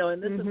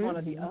 And this is one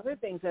of the other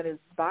things that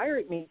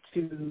inspired me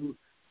to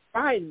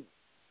try and,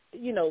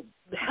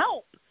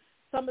 help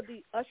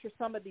usher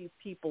some of these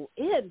people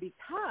in,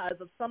 because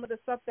of some of the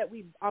stuff that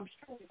I'm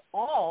sure we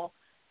all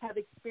have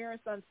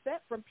experienced on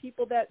set from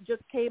people that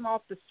just came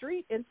off the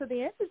street into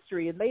the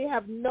industry, and they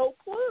have no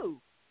clue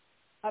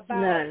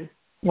about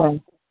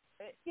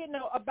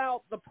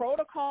about the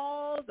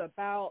protocols,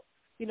 about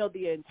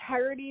the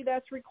integrity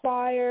that's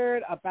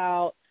required,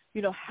 about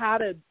how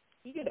to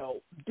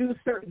do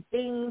certain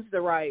things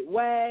the right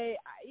way.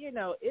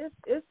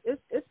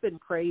 It's been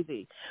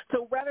crazy.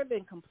 So rather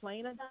than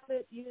complain about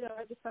it,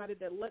 I decided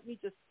that let me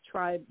just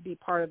try and be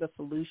part of the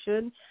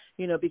solution,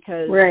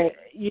 because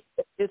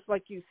it's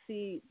like you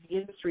see the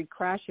industry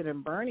crashing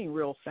and burning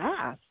real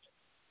fast.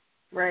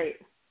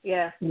 Right.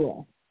 Yeah.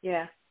 Yeah.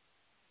 Yeah.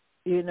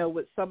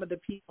 With some of the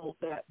people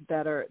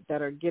that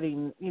are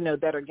getting,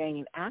 that are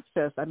gaining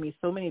access. I mean,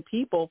 so many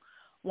people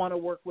want to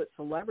work with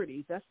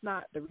celebrities. That's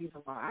not the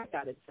reason why I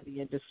got into the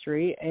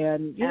industry.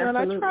 And, and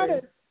I try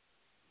to,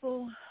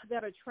 people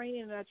that are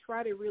training, and I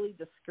try to really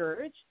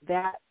discourage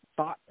that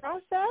thought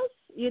process,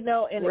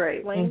 and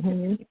explain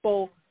to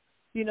people,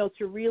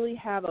 to really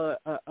have a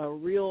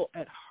real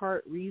at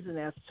heart reason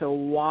as to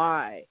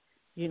why,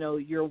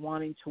 you're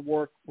wanting to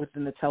work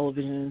within the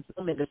television and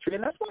film industry.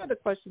 And that's one of the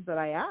questions that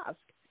I ask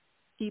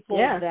people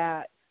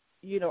that,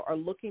 are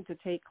looking to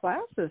take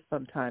classes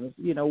sometimes.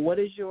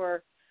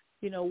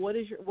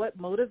 What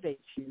motivates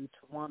you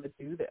to want to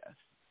do this,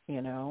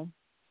 And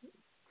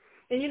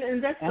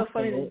that's so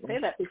funny to say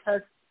that,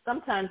 because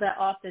sometimes I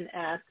often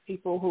ask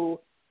people who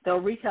they'll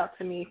reach out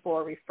to me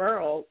for a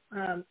referral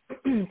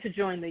to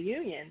join the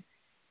union.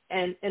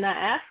 And I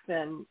ask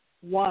them,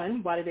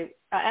 one, why do they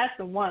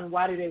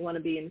want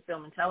to be in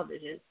film and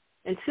television?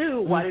 And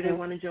two, why do they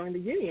want to join the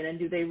union? And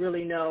do they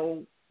really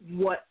know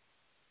what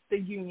the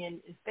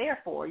union is there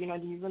for? Do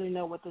you really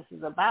know what this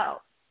is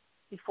about?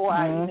 Before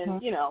I even,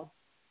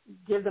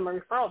 give them a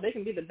referral. They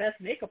can be the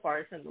best makeup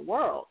artist in the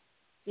world,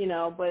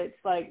 but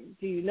it's like,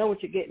 do you know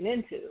what you're getting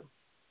into?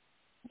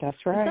 That's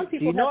right. Some people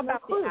do you know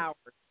about the hours?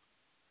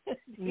 Do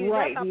you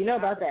know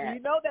about that? Do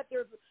you know that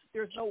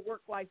there's no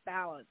work-life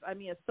balance? I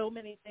mean, it's so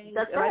many things.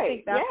 That's and right. I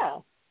think that's,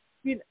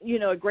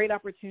 a great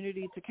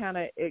opportunity to kind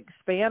of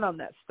expand on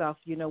that stuff,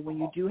 when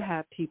you do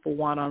have people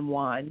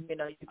one-on-one,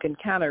 you can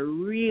kind of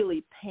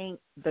really paint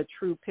the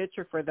true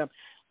picture for them.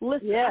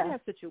 Listen, I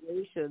have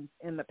situations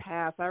in the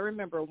past. I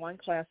remember one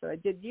class that I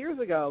did years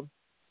ago.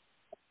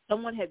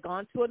 Someone had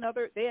gone to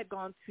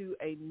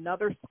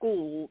another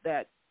school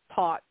that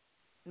taught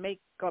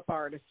makeup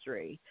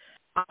artistry.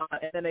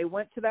 And then they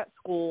went to that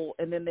school,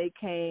 and then they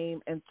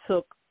came and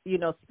took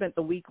took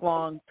the week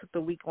long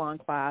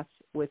class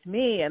with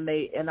me, and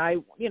I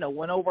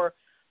went over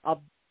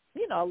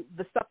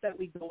the stuff that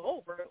we go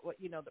over,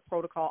 the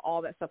protocol,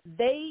 all that stuff.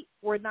 They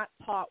were not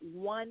taught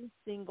one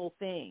single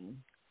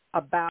thing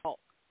about.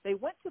 They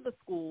went to the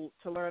school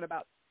to learn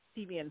about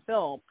TV and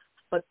film,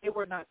 but they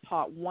were not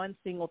taught one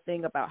single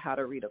thing about how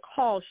to read a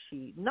call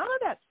sheet. None of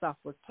that stuff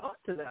was taught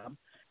to them.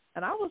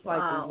 And I was like,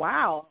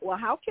 wow. Well,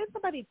 how can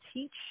somebody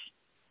teach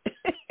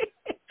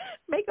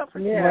makeup for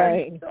TV?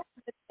 Right.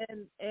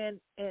 And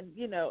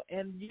you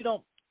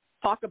don't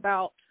talk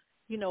about,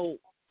 in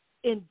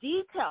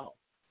detail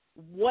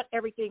what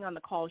everything on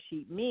the call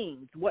sheet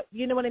means. What,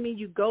 you know what I mean?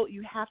 You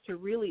have to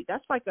really,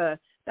 that's like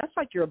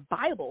your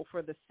Bible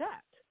for the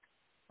set.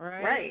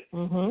 Right. Right.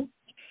 Mhm.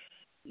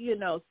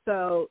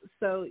 So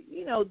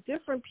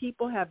different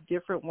people have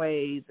different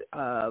ways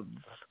of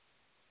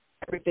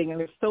everything, and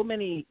there's so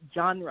many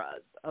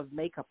genres of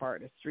makeup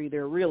artistry.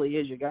 There really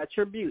is. You got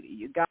your beauty.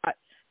 You got,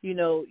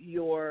 your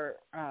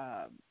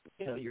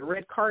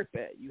red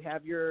carpet. You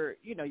have your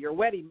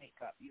wedding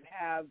makeup. You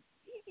have,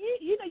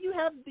 you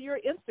have your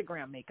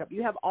Instagram makeup.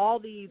 You have all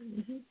these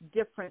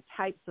different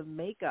types of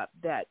makeup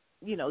that,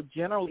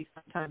 generally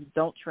sometimes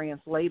don't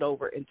translate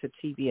over into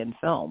TV and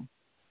film.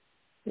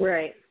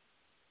 Right.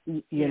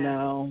 You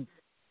know,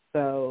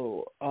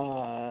 so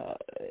I'm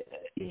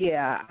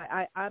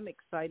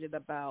excited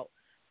about,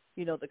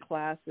 the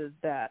classes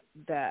that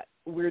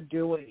we're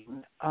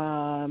doing,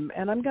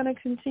 and I'm going to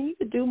continue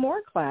to do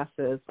more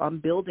classes. I'm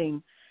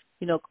building,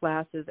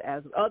 classes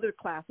as other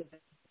classes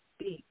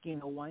speak.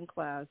 One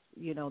class,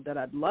 that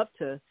I'd love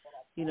to,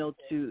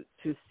 to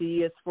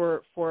see is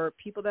for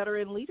people that are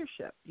in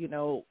leadership.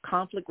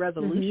 Conflict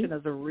resolution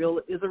is a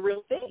real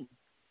thing.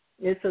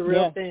 It's a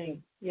real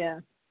thing.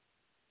 Yeah.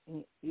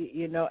 And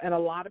a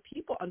lot of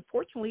people,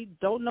 unfortunately,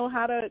 don't know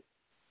how to,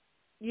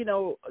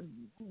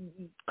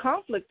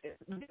 conflict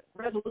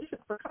resolution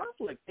for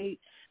conflict.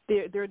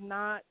 They're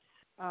not,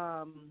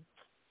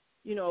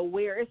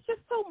 aware. It's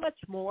just so much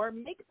more.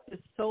 Makeup is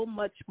so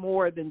much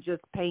more than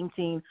just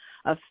painting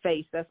a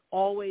face. That's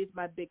always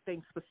my big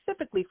thing,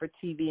 specifically for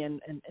TV and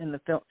the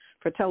film,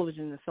 for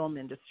television and the film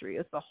industry.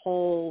 It's a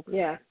whole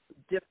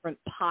different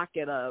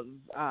pocket of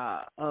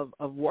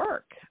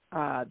work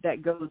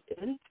that goes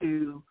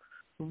into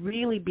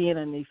really being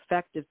an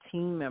effective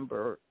team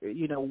member,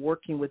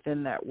 working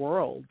within that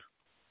world.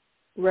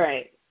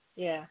 Right.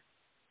 Yeah,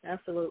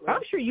 absolutely.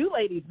 I'm sure you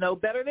ladies know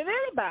better than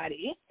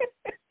anybody.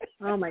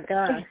 Oh, my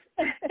gosh.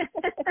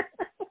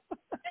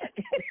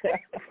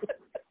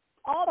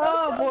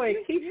 Oh, boy.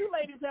 You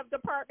ladies have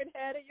department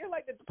head, and you're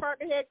like the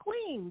department head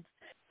queens.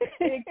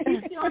 It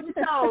keeps you on your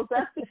toes,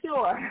 that's for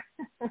sure.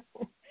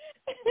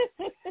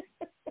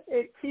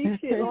 It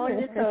keeps you on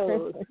your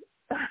toes.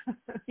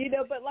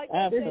 But like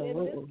I said,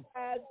 in this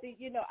class,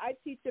 I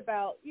teach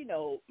about,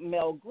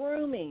 male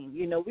grooming.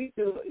 We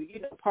do,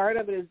 part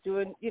of it is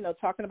doing,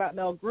 talking about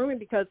male grooming,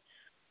 because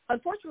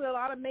unfortunately a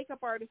lot of makeup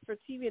artists for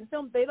TV and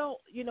film, they don't,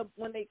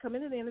 when they come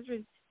into the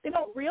industry, they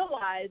don't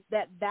realize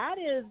that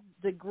is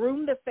the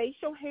groom the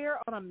facial hair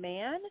on a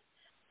man.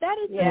 That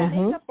is the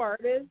makeup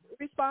artist's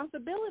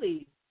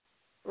responsibility,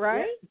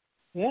 right?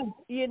 Yeah.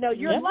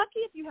 You're lucky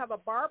if you have a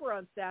barber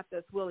on staff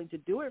that's willing to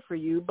do it for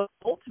you, but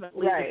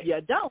ultimately if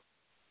you don't,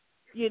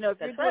 if you're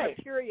doing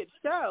a period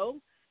show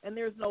and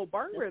there's no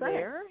barber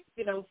there,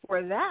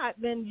 for that,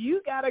 then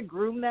you got to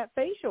groom that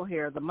facial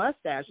hair, the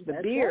mustache, the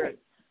beard,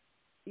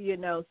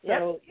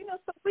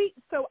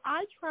 so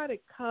I try to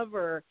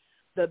cover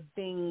the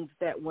things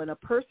that when a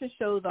person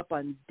shows up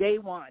on day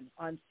one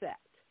on set,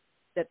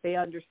 that they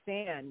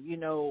understand,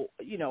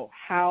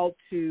 how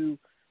to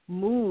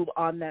move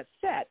on that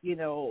set,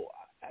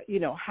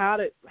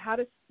 how to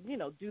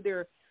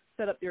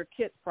set up their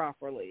kits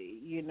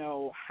properly,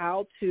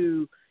 how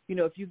to,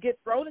 if you get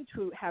thrown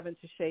into having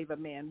to shave a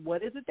man,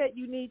 what is it that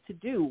you need to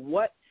do?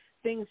 What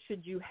things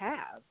should you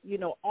have?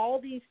 All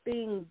these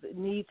things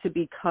need to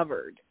be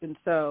covered. And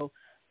so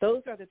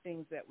those are the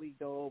things that we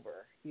go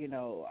over,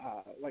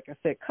 like I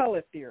said,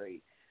 color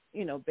theory,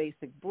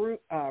 basic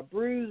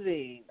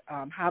bruising,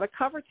 how to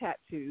cover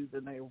tattoos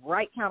and the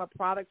right kind of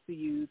products to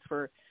use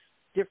for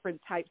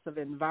different types of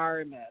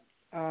environments.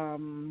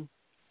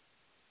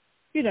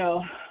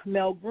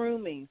 Male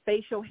grooming,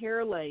 facial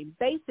hair laying,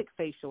 basic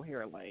facial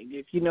hair laying.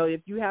 If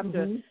you have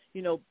to,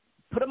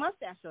 put a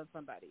mustache on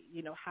somebody,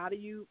 how do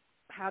you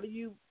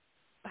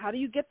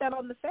get that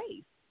on the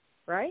face,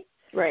 right?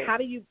 Right. How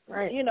do you,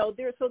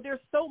 there's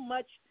so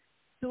much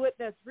to it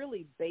that's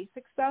really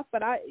basic stuff.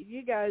 But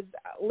you guys,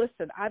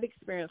 listen, I've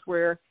experienced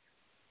where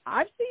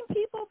I've seen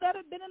people that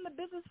have been in the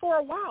business for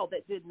a while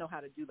that didn't know how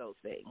to do those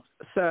things.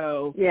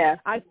 So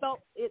I felt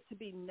it to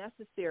be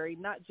necessary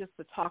not just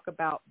to talk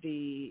about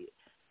the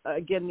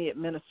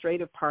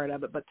administrative part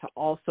of it, but to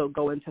also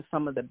go into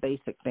some of the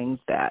basic things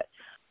that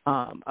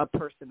a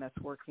person that's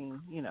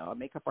working, a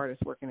makeup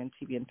artist working in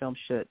TV and film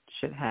should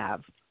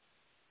have.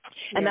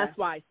 And that's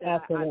why I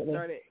said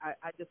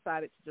I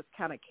decided to just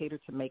kind of cater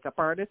to makeup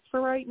artists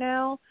for right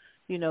now,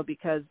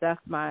 because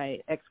that's my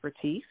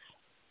expertise.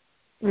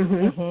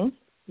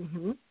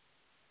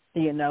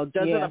 You know,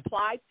 does it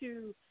apply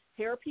to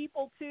hair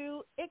people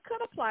too? It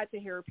could apply to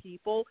hair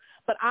people,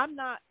 but I'm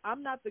not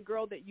the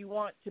girl that you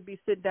want to be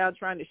sitting down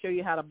trying to show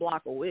you how to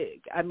block a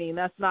wig. I mean,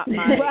 that's not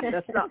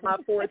my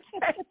forte.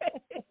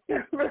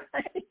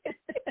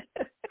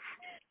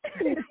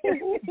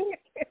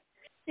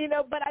 You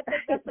know, but I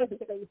think that's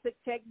a basic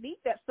technique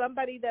that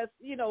somebody that's,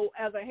 you know,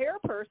 as a hair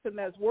person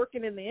that's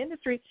working in the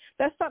industry,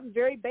 that's something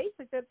very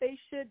basic that they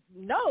should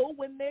know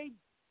when they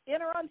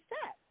enter on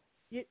set.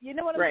 You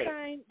know what I'm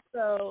saying?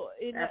 So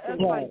that's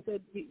why I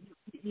said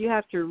you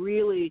have to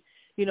really,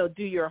 you know,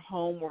 do your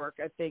homework,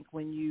 I think,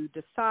 when you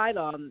decide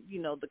on,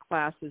 you know, the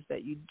classes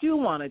that you do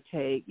want to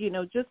take. You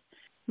know, just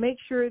make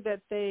sure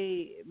that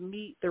they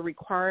meet the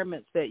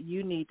requirements that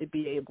you need to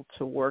be able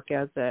to work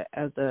as a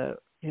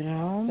you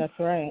know. That's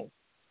right.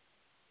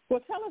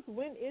 Well, tell us,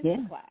 when is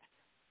the class?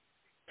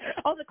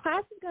 Oh, the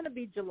class is going to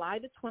be July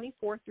the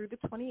 24th through the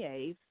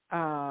 28th,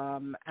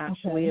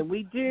 actually. And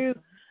we do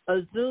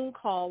a Zoom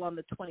call on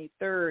the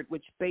 23rd,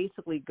 which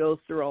basically goes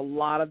through a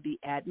lot of the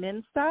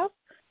admin stuff.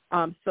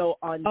 So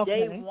on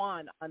day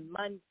one,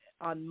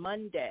 on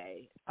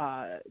Monday,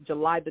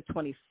 July the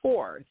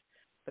 24th,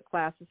 the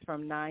class is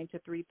from 9 to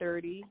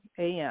 3:30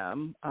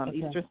 a.m.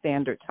 Eastern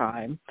Standard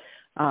Time.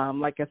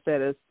 Like I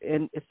said,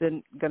 it's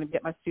going to be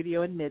at my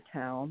studio in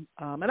Midtown.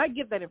 And I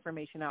give that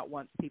information out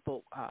once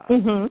people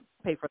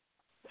pay for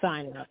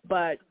sign up.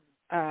 But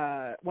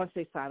once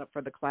they sign up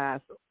for the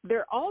class,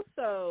 they're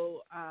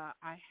also,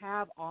 I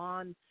have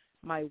on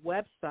my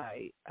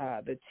website,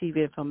 the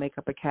TV and Film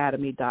Makeup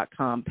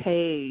Academy.com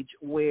page,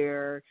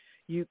 where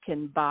you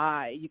can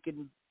buy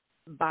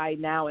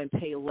now and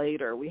pay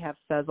later. We have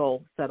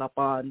Sezzle set up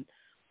on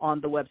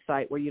the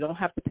website where you don't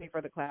have to pay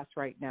for the class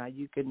right now.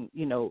 You can,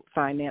 you know,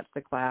 finance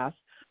the class,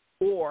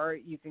 or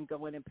you can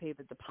go in and pay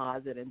the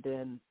deposit, and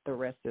then the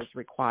rest is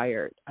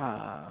required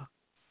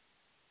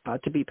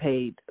to be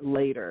paid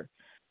later.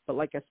 But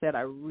like I said,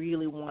 I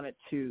really wanted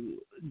to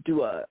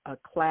do a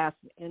class,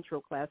 an intro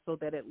class, so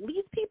that at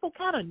least people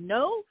kind of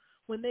know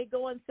when they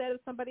go on set of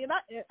somebody. And I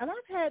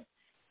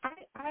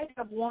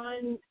have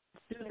one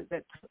student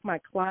that took my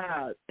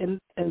class, and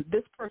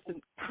this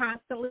person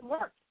constantly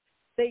worked.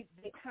 They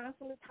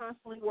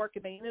constantly work,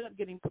 and they ended up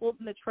getting pulled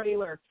in the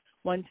trailer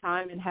one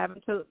time and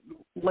having to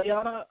lay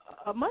on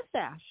a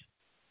mustache.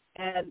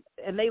 And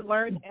they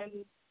learned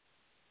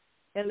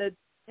in the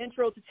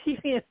intro to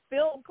TV and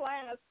film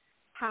class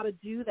how to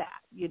do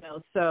that, you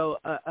know. So,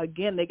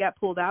 again, they got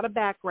pulled out of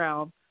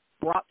background,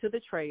 brought to the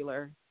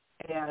trailer,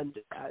 and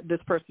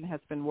this person has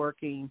been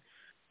working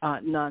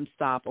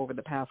nonstop over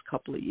the past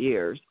couple of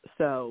years.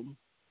 So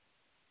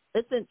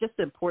it's just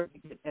important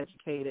to get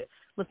educated.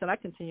 Listen, I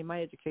continue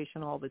my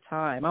education all the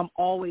time. I'm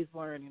always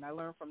learning. I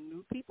learn from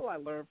new people. I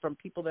learn from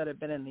people that have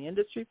been in the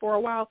industry for a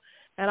while.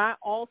 And I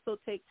also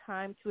take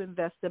time to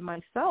invest in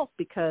myself,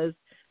 because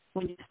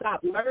when you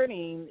stop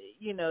learning,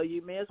 you know,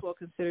 you may as well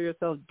consider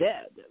yourself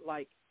dead.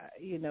 Like,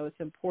 you know, it's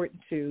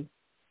important to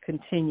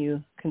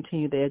continue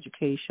the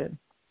education.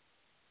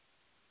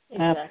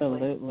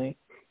 Exactly.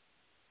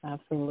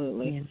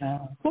 Absolutely. Yeah.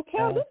 Well,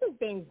 Carol, this has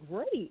been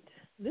great.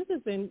 This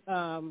has been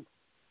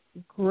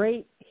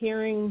great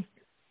hearing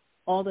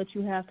all that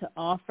you have to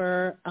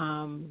offer.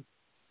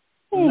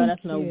 Let us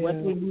know what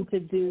we need to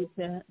do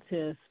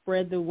to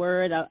spread the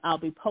word. I'll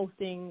be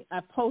posting. I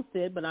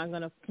posted, but I'm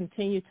going to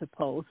continue to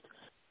post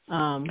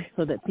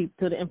so that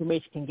the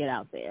information can get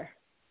out there.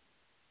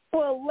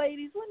 Well,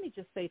 ladies, let me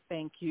just say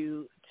thank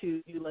you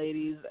to you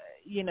ladies.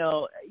 You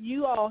know,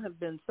 you all have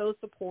been so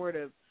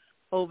supportive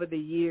over the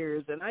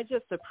years, and I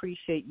just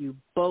appreciate you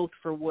both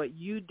for what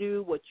you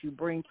do, what you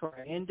bring to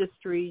our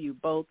industry. You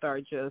both are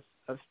just,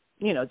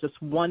 you know, just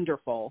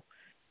wonderful.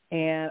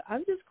 And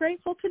I'm just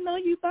grateful to know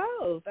you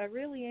both. I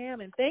really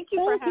am. And thank you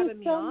for having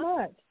me on.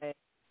 Much.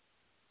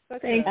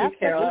 Thank you,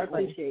 Carol. I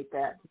appreciate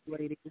that.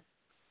 Ladies.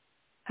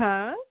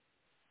 Huh?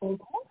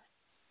 Okay.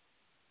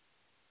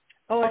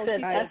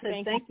 I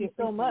said thank you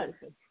so much.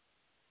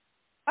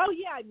 Oh,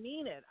 yeah, I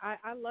mean it.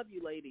 I love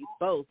you ladies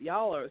both.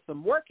 Y'all are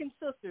some working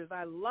sisters.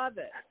 I love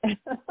it.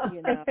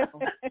 You know.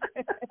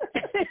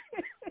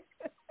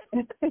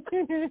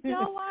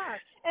 Y'all are.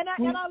 And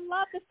I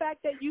love the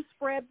fact that you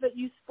spread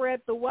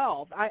the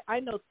wealth. I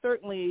know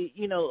certainly,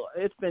 you know,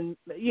 it's been,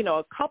 you know,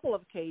 a couple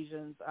of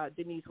occasions,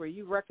 Denise, where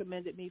you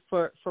recommended me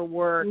for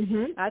work.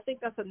 Mm-hmm. I think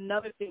that's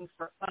another thing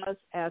for us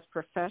as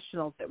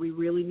professionals that we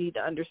really need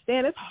to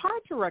understand. It's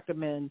hard to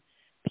recommend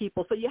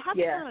people. So you have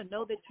to kind of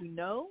know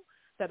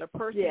that a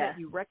person that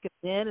you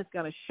recommend is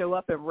going to show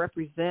up and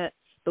represent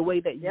the way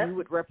that you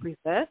would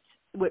represent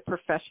with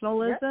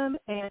professionalism.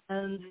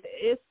 And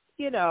it's,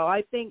 you know,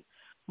 I think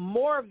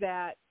more of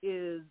that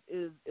is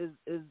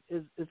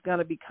going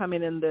to be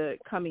coming in the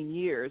coming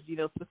years, you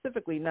know,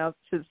 specifically now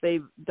since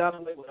they've done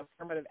away with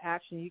affirmative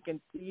action.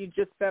 You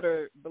just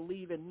better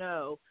believe and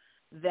know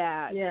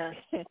that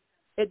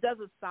it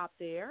doesn't stop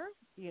there,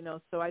 you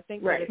know. So I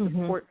think that it's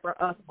important for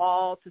us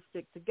all to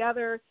stick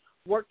together,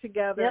 work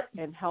together,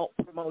 and help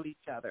promote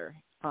each other,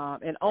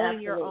 and own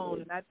your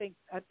own. And I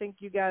think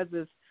you guys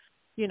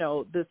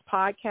this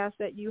podcast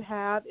that you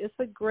have. It's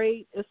a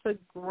great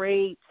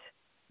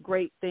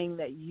thing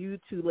that you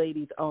two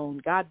ladies own.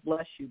 God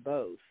bless you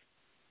both.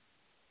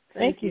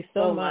 Thank you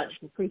so much.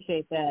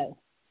 Appreciate that.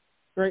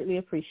 Greatly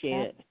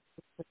appreciate it.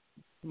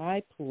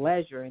 My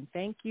pleasure. And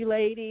thank you,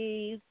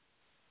 ladies.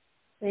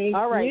 Thank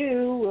All right.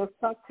 you. We'll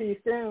talk to you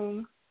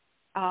soon.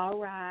 All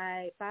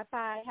right.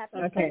 Bye-bye. Happy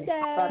Okay.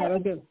 Sunday. Have a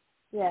good.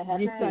 Yeah,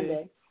 happy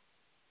Sunday.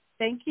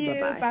 Thank you.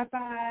 Bye-bye.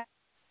 Bye-bye.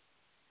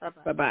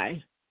 Bye-bye.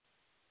 Bye-bye.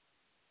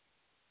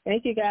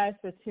 Thank you guys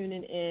for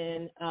tuning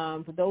in.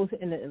 For those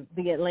in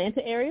the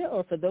Atlanta area,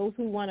 or for those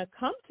who want to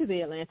come to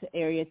the Atlanta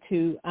area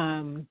to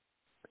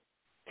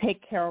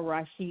take Carol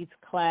Rasheed's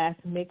class,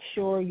 make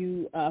sure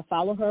you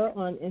follow her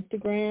on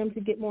Instagram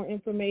to get more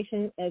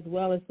information, as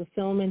well as the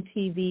Film and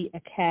TV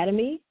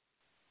Academy.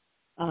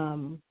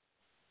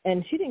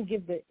 And she didn't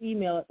give the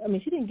email. I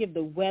mean, she didn't give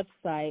the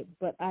website,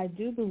 but I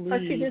do believe. Oh,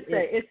 she did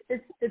say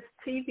it's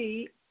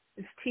TV.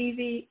 It's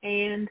TV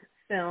and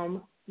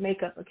Film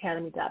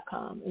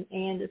MakeupAcademy.com,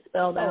 and is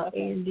spelled out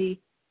A-N-D.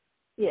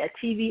 Yeah,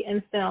 TV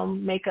and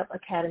Film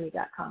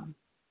MakeupAcademy.com.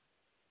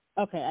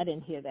 Okay, I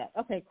didn't hear that.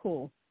 Okay,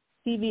 cool.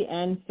 TV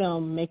and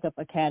Film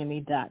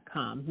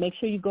MakeupAcademy.com. Make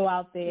sure you go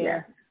out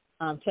there,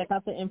 check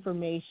out the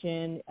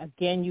information.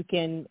 Again, you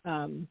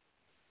can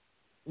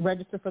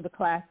register for the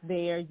class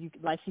there. You,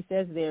 like she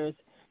says, you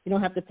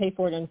don't have to pay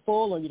for it in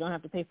full, or you don't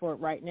have to pay for it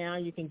right now.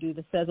 You can do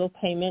the sezzle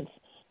payments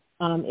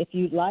if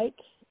you'd like.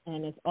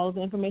 And all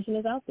the information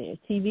is out there,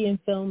 TV and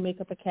Film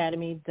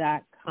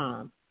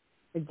MakeupAcademy.com.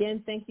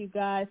 Again, thank you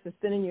guys for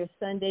spending your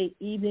Sunday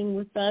evening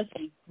with us.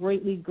 We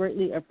greatly,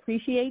 greatly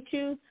appreciate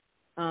you.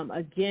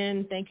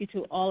 Again, thank you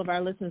to all of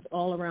our listeners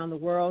all around the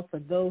world. For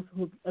those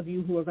of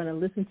you who are going to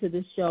listen to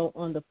this show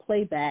on the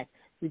playback,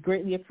 we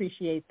greatly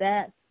appreciate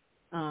that.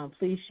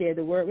 Please share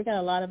the word. We got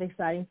a lot of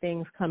exciting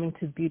things coming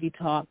to Beauty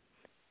Talk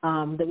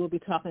that we'll be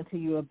talking to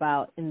you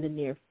about in the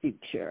near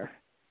future.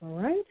 All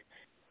right?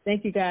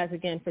 Thank you guys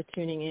again for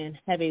tuning in.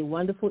 Have a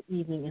wonderful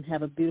evening and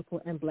have a beautiful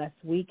and blessed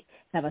week.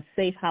 Have a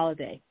safe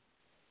holiday.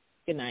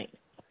 Good night.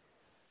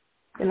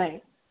 Good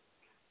night.